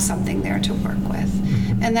have something there to work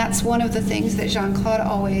with. And that's one of the things that Jean-Claude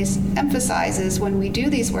always emphasizes when we do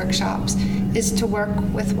these workshops, is to work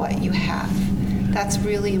with what you have. That's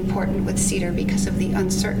really important with cedar because of the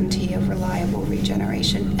uncertainty of reliable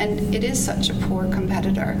regeneration. And it is such a poor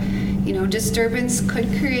competitor. You know, disturbance could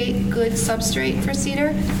create good substrate for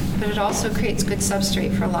cedar, but it also creates good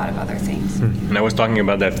substrate for a lot of other things. And I was talking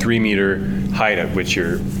about that 3 meter height at which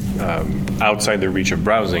you're outside the reach of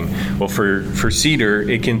browsing. Well, for cedar,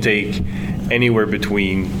 it can take anywhere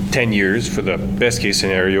between 10 years for the best case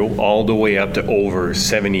scenario, all the way up to over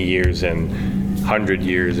 70 years and 100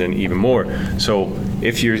 years and even more. So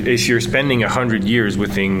if you're spending 100 years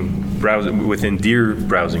within deer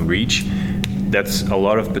browsing reach, that's a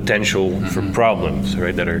lot of potential for problems,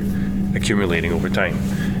 right, that are accumulating over time.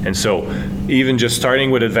 And so even just starting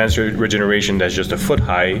with advanced regeneration that's just a foot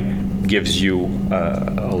high gives you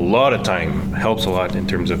a lot of time, helps a lot in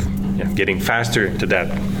terms of getting faster to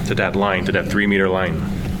that line, to that 3 meter line.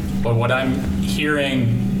 But what I'm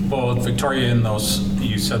hearing, both Victoria and those,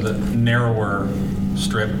 you said the narrower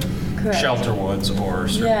strip shelter woods or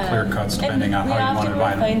strip clear cuts, depending on how you want to divide them. We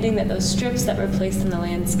often were finding that those strips that were placed in the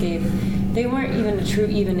landscape, they weren't even a true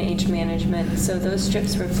even age management. So those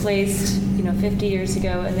strips were placed, 50 years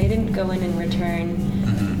ago, and they didn't go in and return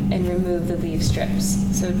and remove the leaf strips.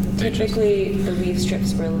 So typically the leaf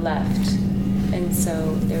strips were left, and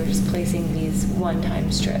so they were just placing these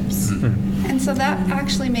one-time strips. And so that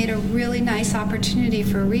actually made a really nice opportunity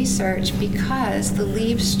for research because the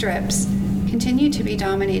leaf strips continue to be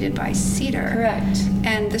dominated by cedar. Correct.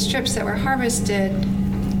 And the strips that were harvested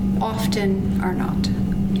often are not.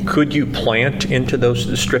 Could you plant into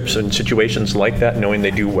those strips in situations like that, knowing they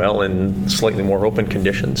do well in slightly more open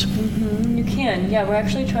conditions? You can. Yeah, we're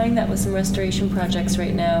actually trying that with some restoration projects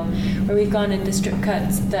right now, where we've gone into strip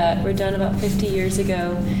cuts that were done about 50 years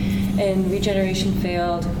ago, and regeneration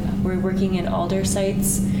failed. We're working in alder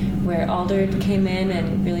sites where alder came in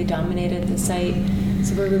and really dominated the site.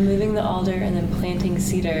 So we're removing the alder and then planting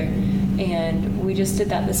cedar. And we just did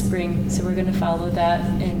that this spring, so we're going to follow that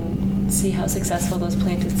and see how successful those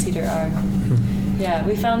planted cedar are. Yeah,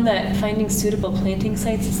 we found that finding suitable planting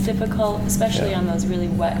sites is difficult, especially on those really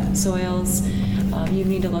wet soils. You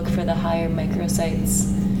need to look for the higher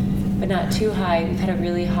microsites, but not too high. We've had a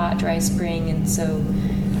really hot, dry spring, and so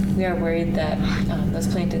we are worried that those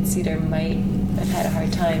planted cedar might have had a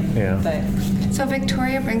hard time. But so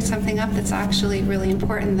Victoria brings something up that's actually really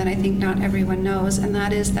important that I think not everyone knows, and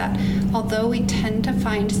that is that although we tend to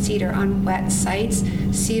find cedar on wet sites,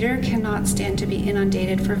 cedar cannot stand to be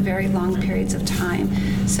inundated for very long periods of time.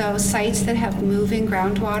 So sites that have moving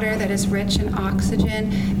groundwater that is rich in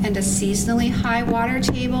oxygen and a seasonally high water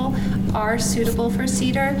table are suitable for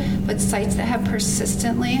cedar, but sites that have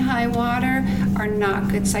persistently high water are not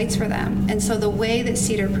good sites for them. And so the way that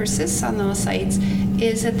cedar persists on those sites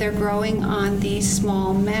is that they're growing on these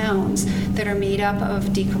small mounds that are made up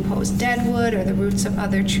of decomposed deadwood or the roots of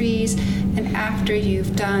other trees. And after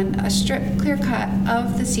you've done a strip clear cut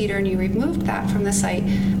of the cedar and you removed that from the site,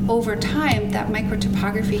 over time that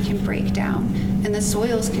microtopography can break down and the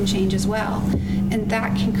soils can change as well. And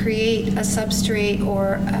that can create a substrate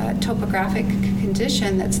or a topographic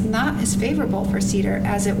condition that's not as favorable for cedar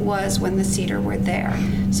as it was when the cedar were there.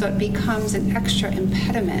 So it becomes an extra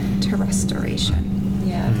impediment to restoration.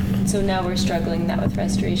 Yeah, so now we're struggling that with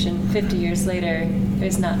restoration. 50 years later,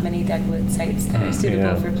 there's not many deadwood sites that are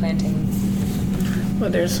suitable for planting. Well,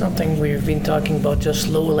 there's something we've been talking about, just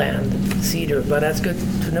lowland cedar, but that's good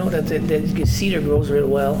to know that the cedar grows really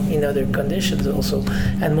well in other conditions also,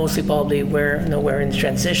 and mostly probably where we're in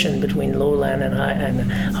transition between lowland and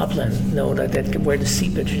upland. That where the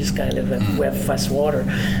seepage is kind of we have fast water.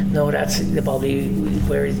 That's probably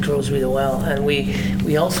where it grows really well, and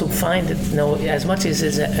we also find that as much as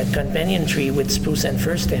it's a companion tree with spruce and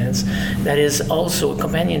fir stands, that is also a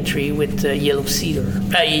companion tree with yellow cedar,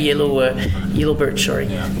 yellow birch.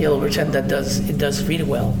 Yellow birch, and it does really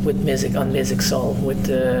well with Maibec soil, with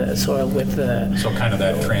soil with so kind of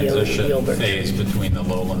that transition yellow phase between the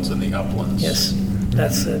lowlands and the uplands. Yes,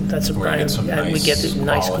 that's a prime, and we get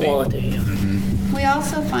nice quality. Mm-hmm. We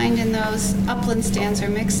also find in those upland stands or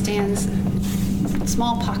mixed stands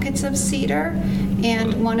small pockets of cedar,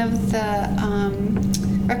 and one of the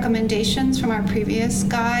recommendations from our previous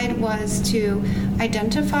guide was to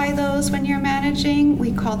identify those when you're managing.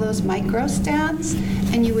 We call those micro stands,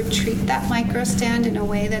 and you would treat that micro stand in a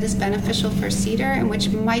way that is beneficial for cedar and which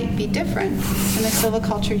might be different than the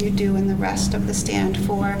silviculture you do in the rest of the stand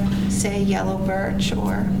for, say, yellow birch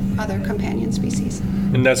or other companion species.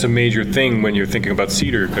 And that's a major thing when you're thinking about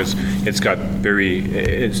cedar, because it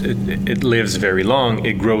lives very long,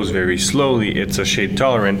 it grows very slowly, it's a shade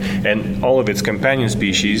tolerant, and all of its companion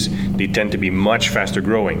species, they tend to be much faster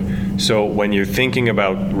growing. So when you're thinking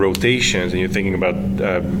about rotations and you're thinking about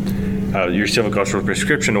your silvicultural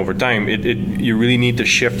prescription over time, you really need to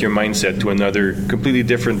shift your mindset to another completely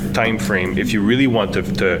different time frame if you really want to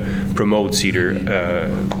promote cedar.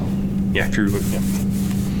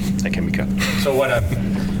 That can be cut. So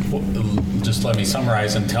just let me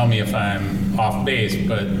summarize and tell me if I'm off base,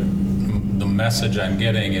 but the message I'm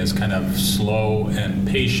getting is kind of slow and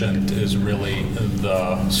patient is really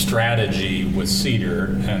the strategy with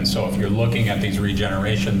cedar. And so if you're looking at these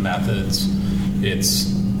regeneration methods,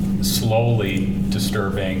 it's slowly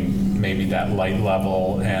disturbing maybe that light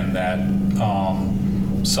level and that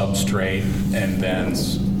substrate, and then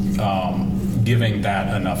giving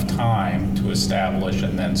that enough time to establish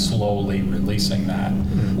and then slowly releasing that,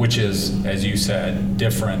 which is, as you said,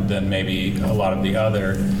 different than maybe a lot of the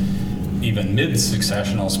other even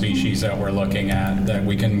mid-successional species that we're looking at, that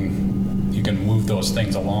you can move those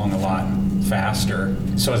things along a lot faster.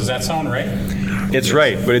 So does that sound right? It's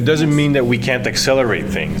right, but it doesn't mean that we can't accelerate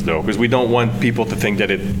things, though, because we don't want people to think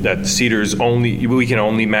that cedar's we can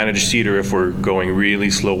only manage cedar if we're going really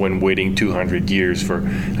slow and waiting 200 years for.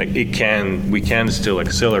 We can still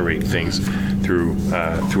accelerate things through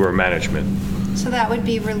our management. So that would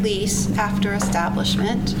be release after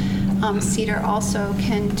establishment. Cedar also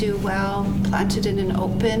can do well planted in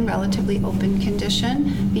an relatively open condition.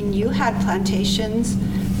 I mean, you had plantations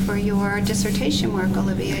for your dissertation work,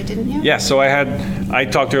 Olivier, didn't you? Yeah, so I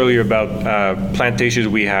talked earlier about plantations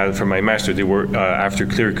we had for my master. They were after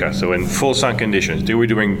clear cut, so in full sun conditions. They were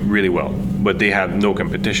doing really well, but they had no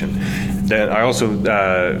competition. Then I also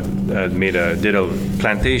did a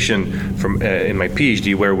plantation from in my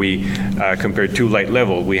PhD where we compared two light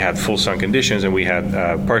levels. We had full sun conditions and we had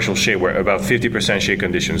partial shade, where about 50% shade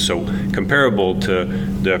conditions, so comparable to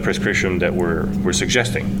the prescription that we're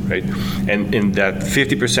suggesting, right? And in that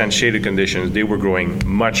 50% shaded conditions, they were growing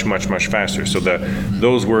much faster. So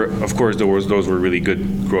those were really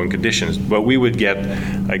good growing conditions. But we would get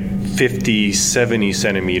like 50, 70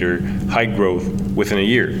 centimeter height growth within a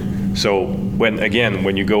year. So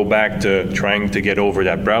when you go back to trying to get over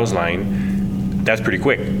that browse line, that's pretty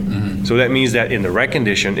quick. Mm-hmm. So that means that in the right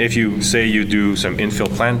condition, if you say you do some infill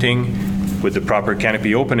planting with the proper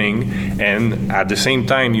canopy opening, and at the same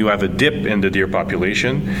time you have a dip in the deer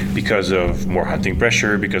population because of more hunting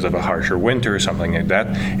pressure, because of a harsher winter or something like that,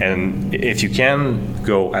 and if you can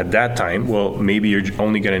go at that time, well, maybe you're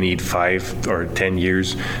only going to need 5 or 10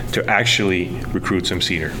 years to actually recruit some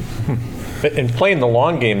cedar. And playing the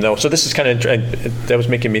long game, though, so this is kind of, that was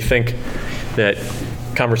making me think that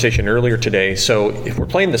conversation earlier today. So if we're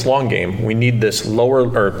playing this long game, we need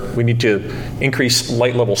we need to increase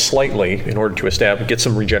light level slightly in order to get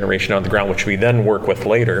some regeneration on the ground, which we then work with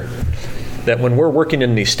later. That when we're working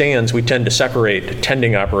in these stands, we tend to separate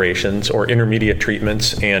tending operations or intermediate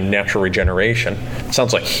treatments and natural regeneration. It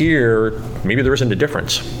sounds like here, maybe there isn't a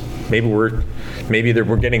difference. Maybe we're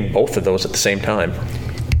getting both of those at the same time.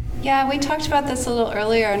 Yeah, we talked about this a little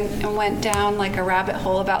earlier and went down like a rabbit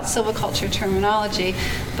hole about silviculture terminology,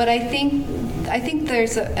 but I think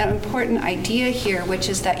there's an important idea here, which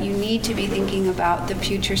is that you need to be thinking about the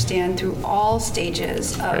future stand through all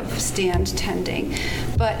stages of stand tending.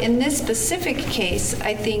 But in this specific case,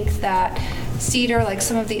 I think that cedar, like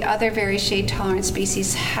some of the other very shade-tolerant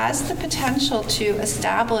species, has the potential to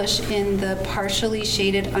establish in the partially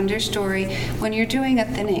shaded understory when you're doing a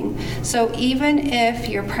thinning. So even if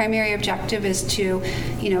your primary objective is to,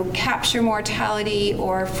 capture mortality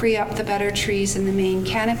or free up the better trees in the main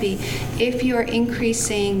canopy, if you're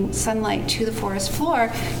increasing sunlight to the forest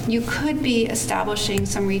floor, you could be establishing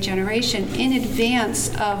some regeneration in advance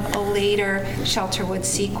of a later shelterwood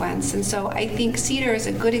sequence. And so I think cedar is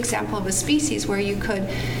a good example of a species where you could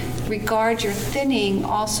regard your thinning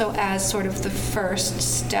also as sort of the first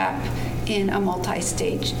step in a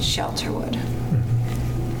multi-stage shelterwood.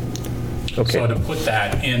 Okay. So to put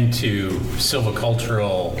that into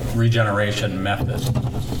silvicultural regeneration method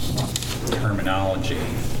terminology.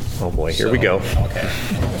 Oh boy, here we go. Okay.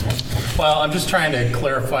 Well, I'm just trying to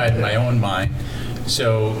clarify it in my own mind.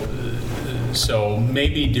 So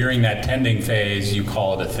maybe during that tending phase, you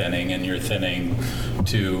call it a thinning, and you're thinning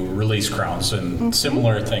to release crowns and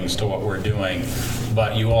similar things to what we're doing.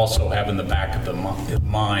 But you also have in the back of the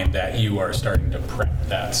mind that you are starting to prep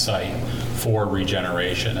that site for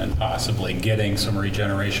regeneration and possibly getting some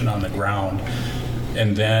regeneration on the ground.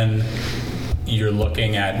 And then you're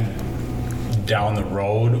looking at down the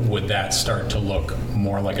road, would that start to look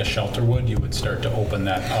more like a shelter wood? You would start to open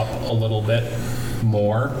that up a little bit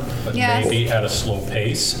more, but maybe at a slow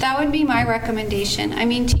pace. That would be my recommendation. I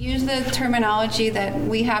mean, to use the terminology that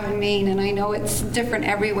we have in Maine, and I know it's different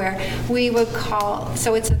everywhere, we would call,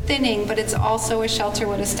 so it's a thinning, but it's also a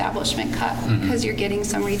shelterwood establishment cut because you're getting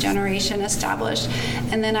some regeneration established.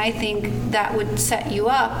 And then I think that would set you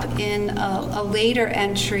up in a later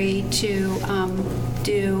entry to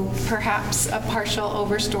do perhaps a partial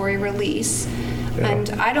overstory release. Yeah. And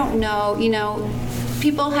I don't know,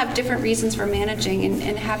 people have different reasons for managing,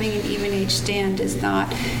 and having an even age stand is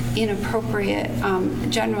not inappropriate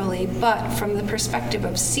generally, but from the perspective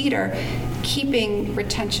of cedar, keeping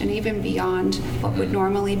retention even beyond what would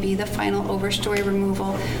normally be the final overstory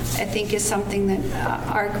removal, I think is something that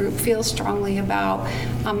our group feels strongly about,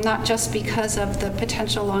 not just because of the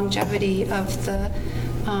potential longevity of the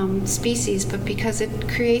species, but because it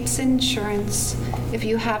creates insurance. If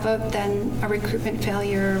you have then a recruitment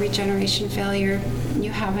failure or regeneration failure,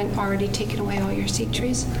 you haven't already taken away all your seed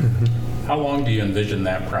trees. How long do you envision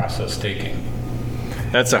that process taking?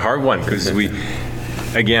 That's a hard one because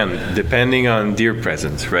again, depending on deer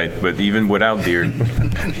presence, right? But even without deer,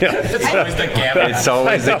 it's always the caveat. It's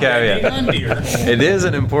always the caveat. It is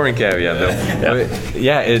an important caveat, though.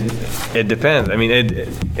 It depends. I mean,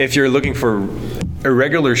 if you're looking for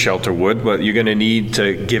irregular shelter wood, well, you're going to need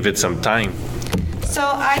to give it some time. So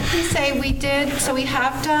I can say we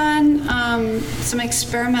have done some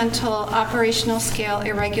experimental operational scale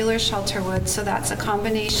irregular shelter wood. So that's a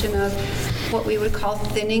combination of what we would call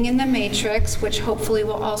thinning in the matrix, which hopefully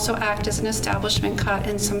will also act as an establishment cut,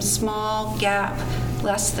 and some small gap,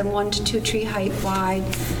 less than 1 to 2 tree height wide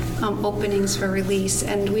openings for release.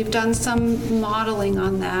 And we've done some modeling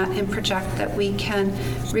on that and project that we can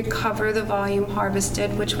recover the volume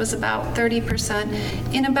harvested, which was about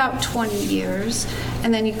 30%, in about 20 years.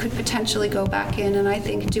 And then you could potentially go back in and I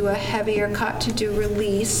think do a heavier cut to do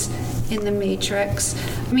release in the matrix.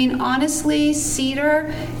 I mean, honestly,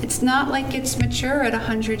 cedar, it's not like it's mature at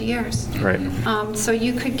 100 years. Right. So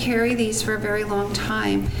you could carry these for a very long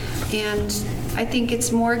time. And I think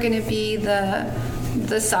it's more going to be the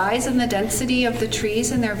size and the density of the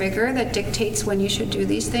trees and their vigor that dictates when you should do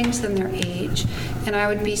these things than their age. And I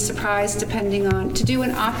would be surprised, depending on, to do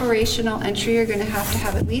an operational entry, you're going to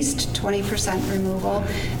have at least 20% removal,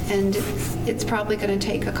 and it's probably going to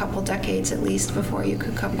take a couple decades at least before you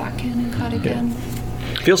could come back in and cut again.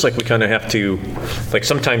 Feels like we kind of have to, like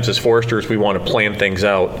sometimes as foresters we want to plan things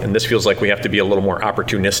out, and this feels like we have to be a little more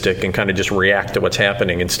opportunistic and kind of just react to what's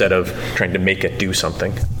happening instead of trying to make it do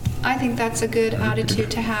something. I think that's a good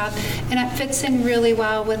attitude to have, and it fits in really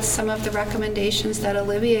well with some of the recommendations that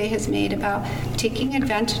Olivier has made about taking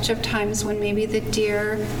advantage of times when maybe the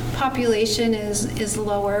deer population is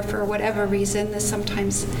lower for whatever reason. This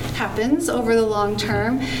sometimes happens over the long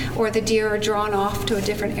term, or the deer are drawn off to a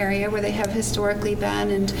different area where they have historically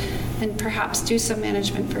been, and perhaps do some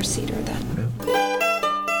management for cedar then.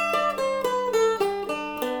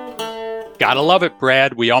 Gotta love it,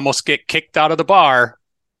 Brad. We almost get kicked out of the bar.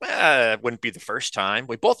 It wouldn't be the first time.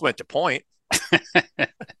 We both went to Point.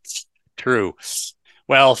 True.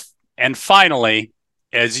 Well, and finally,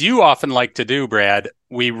 as you often like to do, Brad,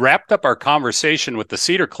 we wrapped up our conversation with the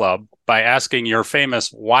Cedar Club by asking your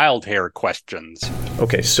famous wild hair questions.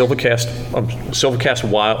 Okay, SilviCast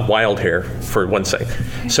wild hair for one second.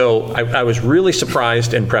 So I was really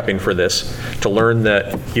surprised in prepping for this to learn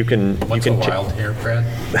that you can... What's a wild hair, Brad?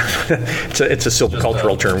 it's a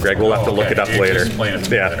silvicultural term, Greg. We'll have to look it up later. Explain it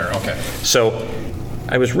to me later. Okay. So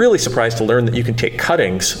I was really surprised to learn that you can take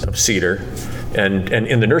cuttings of cedar, and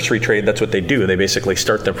in the nursery trade, that's what they do. They basically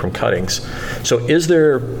start them from cuttings. So is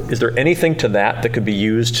there anything to that could be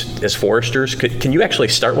used as foresters? Can you actually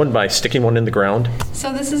start one by sticking one in the ground?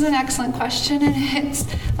 So this is an excellent question, and it's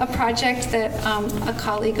a project that a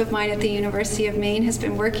colleague of mine at the University of Maine has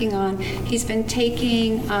been working on. He's been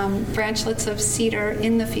taking branchlets of cedar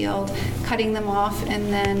in the field, cutting them off, and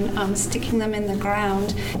then sticking them in the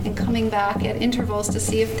ground and coming back at intervals to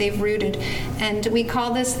see if they've rooted. And we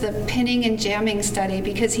call this the pinning and jamming study,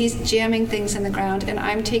 because he's jamming things in the ground, and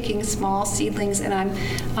I'm taking small seedlings and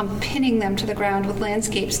I'm pinning them to the ground with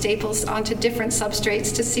landscape staples onto different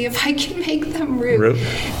substrates to see if I can make them root.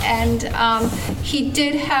 And he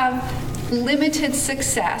did have limited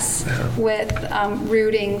success with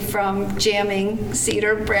rooting from jamming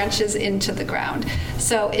cedar branches into the ground.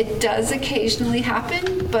 So it does occasionally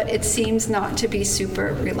happen, but it seems not to be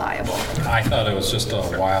super reliable. I thought it was just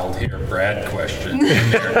a wild hair Brad question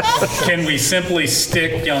in there. Can we simply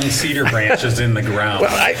stick young cedar branches in the ground?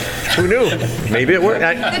 Well, who knew? Maybe it worked.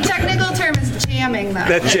 The technical term is jamming, though.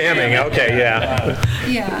 That's jamming, okay, yeah.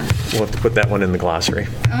 Yeah. We'll have to put that one in the glossary.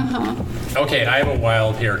 Okay, I have a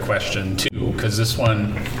wild hair question too, because this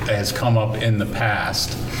one has come up in the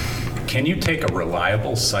past. Can you take a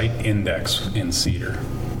reliable site index in cedar?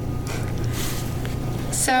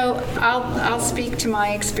 So I'll speak to my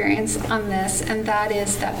experience on this, and that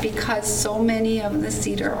is that because so many of the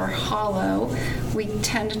cedar are hollow, we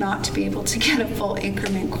tend not to be able to get a full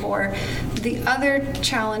increment core. The other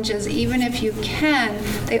challenge is, even if you can,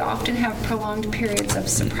 they often have prolonged periods of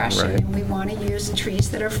suppression, and we want to use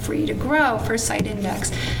trees that are free to grow for site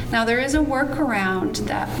index. Now, there is a workaround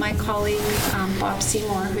that my colleague Bob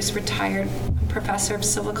Seymour, who's retired professor of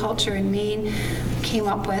silviculture in Maine, came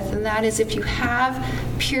up with, and that is if you have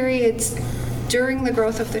periods during the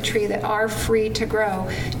growth of the tree that are free to grow,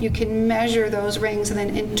 you can measure those rings and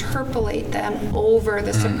then interpolate them over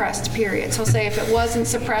the suppressed period. So say if it wasn't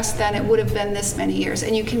suppressed then, it would have been this many years.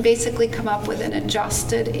 And you can basically come up with an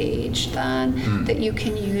adjusted age then that you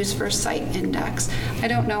can use for site index. I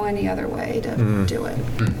don't know any other way to do it.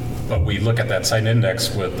 But we look at that site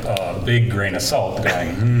index with a big grain of salt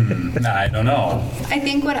going, I don't know. I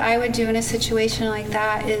think what I would do in a situation like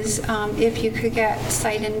that is if you could get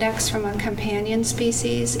site index from a companion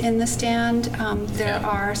species in the stand, there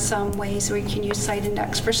are some ways where you can use site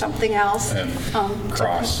index for something else. And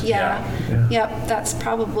cross. Yep, that's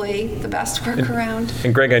probably the best workaround.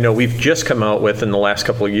 And Greg, I know we've just come out with, in the last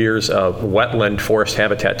couple of years, a wetland forest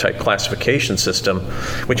habitat type classification system,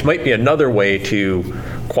 which might be another way to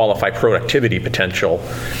qualify productivity potential,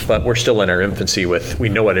 but we're still in our infancy with, we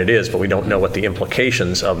know what it is, but we don't know what the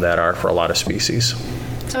implications of that are for a lot of species.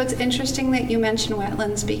 So it's interesting that you mention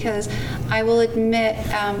wetlands, because I will admit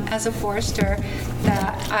as a forester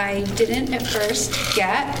that I didn't at first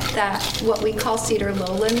get that what we call cedar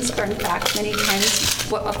lowlands are in fact many times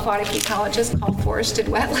what aquatic ecologists call forested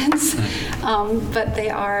wetlands, but they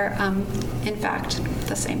are in fact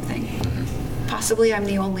the same thing. Possibly I'm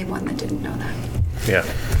the only one that didn't know that. Yeah,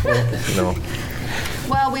 no.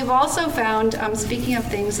 Well, we've also found, speaking of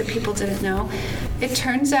things that people didn't know, it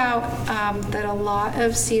turns out that a lot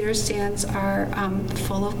of cedar stands are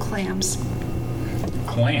full of clams.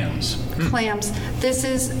 Clams? Clams. This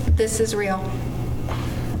is real.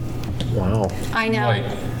 Wow. I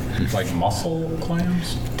know. Like mussel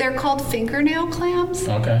clams? They're called fingernail clams.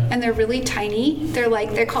 Okay. And they're really tiny.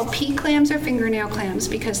 They're called pea clams or fingernail clams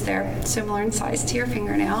because they're similar in size to your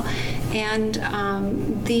fingernail. And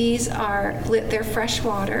they're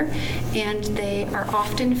freshwater, and they are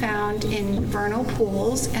often found in vernal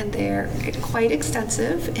pools, and they're quite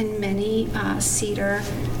extensive in many cedar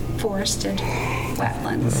forested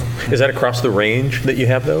wetlands. Is that across the range that you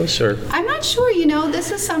have those, or? I'm not sure.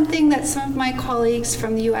 This is something that some of my colleagues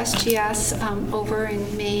from the USGS over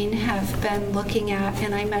in Maine have been looking at,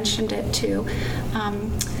 and I mentioned it to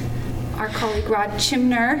our colleague Rod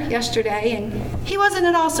Chimner yesterday, and he wasn't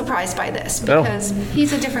at all surprised by this because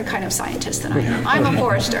he's a different kind of scientist than I am. I'm a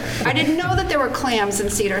forester. I didn't know that there were clams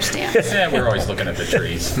in cedar stands. Yeah, we're always looking at the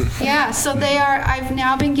trees. Yeah, so they are. I've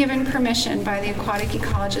now been given permission by the aquatic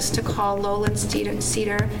ecologist to call lowland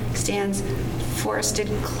cedar stands forested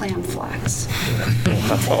clam flax.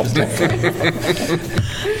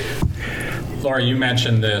 Laura, you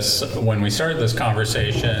mentioned this when we started this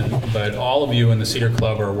conversation, but all of you in the Cedar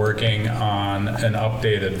Club are working on an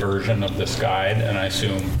updated version of this guide, and I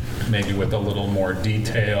assume maybe with a little more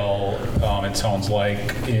detail, it sounds like,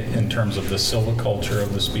 in terms of the silviculture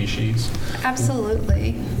of the species.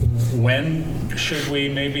 Absolutely. When should we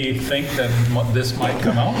maybe think that this might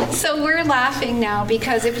come out? So we're laughing now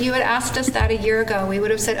because if you had asked us that a year ago, we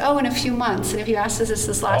would have said, oh, in a few months. And if you asked us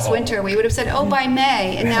this last winter, we would have said, oh, by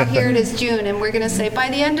May. And now here it is June, and we're going to say by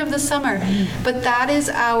the end of the summer. But that is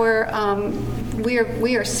our,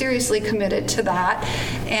 we are seriously committed to that.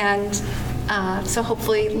 And so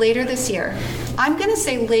hopefully later this year. I'm going to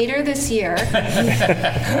say later this year.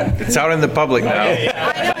 It's out in the public now. I know,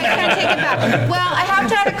 I can't take it back. Well, I have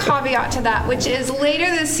to add a caveat to that, which is later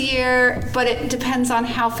this year, but it depends on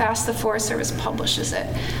how fast the Forest Service publishes it.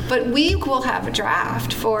 But we will have a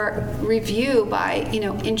draft for review by,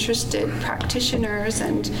 interested practitioners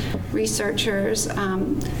and researchers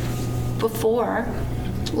before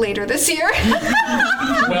later this year.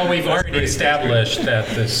 Well, we've already established that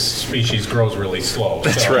this species grows really slow.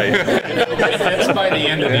 That's right. If it's by the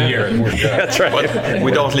end of the year, we're good. That's right. But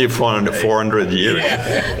we don't live for 400 years.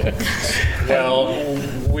 Yeah. Well,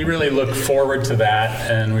 we really look forward to that,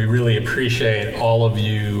 and we really appreciate all of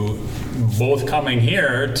you both coming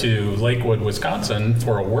here to Lakewood, Wisconsin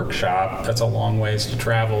for a workshop. That's a long ways to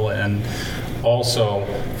travel, and also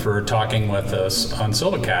for talking with us on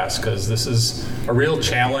SilviCast, because this is a real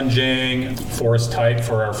challenging forest type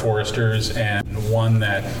for our foresters and one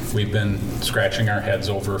that we've been scratching our heads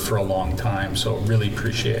over for a long time. So really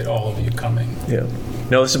appreciate all of you coming. Yeah.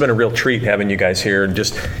 No, this has been a real treat having you guys here and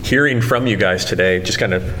just hearing from you guys today, just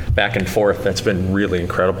kind of back and forth. That's been really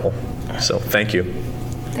incredible. So thank you.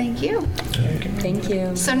 Thank you. Thank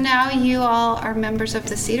you. So now you all are members of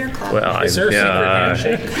the Cedar Club. Well, Is there a secret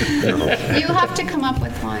handshake? You have to come up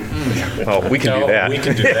with one. Oh, we can do that. We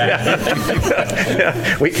can do that.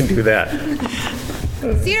 Yeah, we can do that.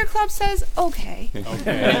 Cedar Club says, okay.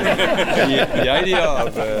 The idea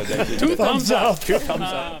of... Two thumbs up. Two thumbs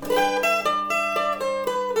up.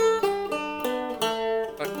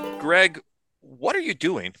 Greg, what are you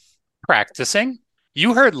doing? Practicing.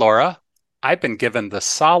 You heard Laura. I've been given the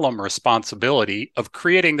solemn responsibility of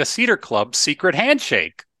creating the Cedar Club secret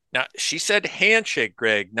handshake. Now, she said handshake,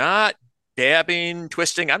 Greg, not dabbing,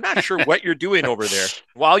 twisting. I'm not sure what you're doing over there.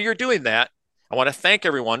 While you're doing that, I want to thank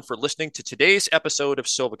everyone for listening to today's episode of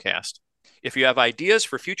SilviCast. If you have ideas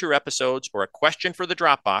for future episodes or a question for the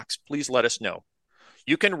Dropbox, please let us know.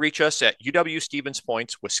 You can reach us at UW-Stevens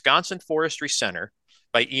Point's Wisconsin Forestry Center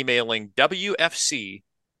by emailing wfc@uwsp.edu.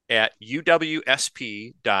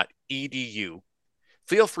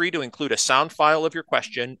 Feel free to include a sound file of your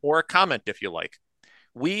question or a comment if you like.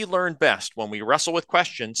 We learn best when we wrestle with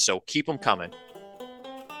questions, so keep them coming.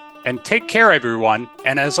 And take care, everyone.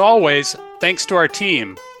 And as always, thanks to our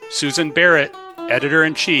team, Susan Barrett,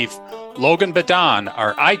 Editor-in-Chief, Logan Badon,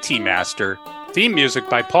 our IT Master, theme music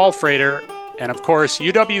by Paul Frater, and of course,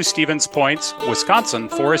 UW-Stevens Point's Wisconsin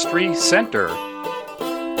Forestry Center.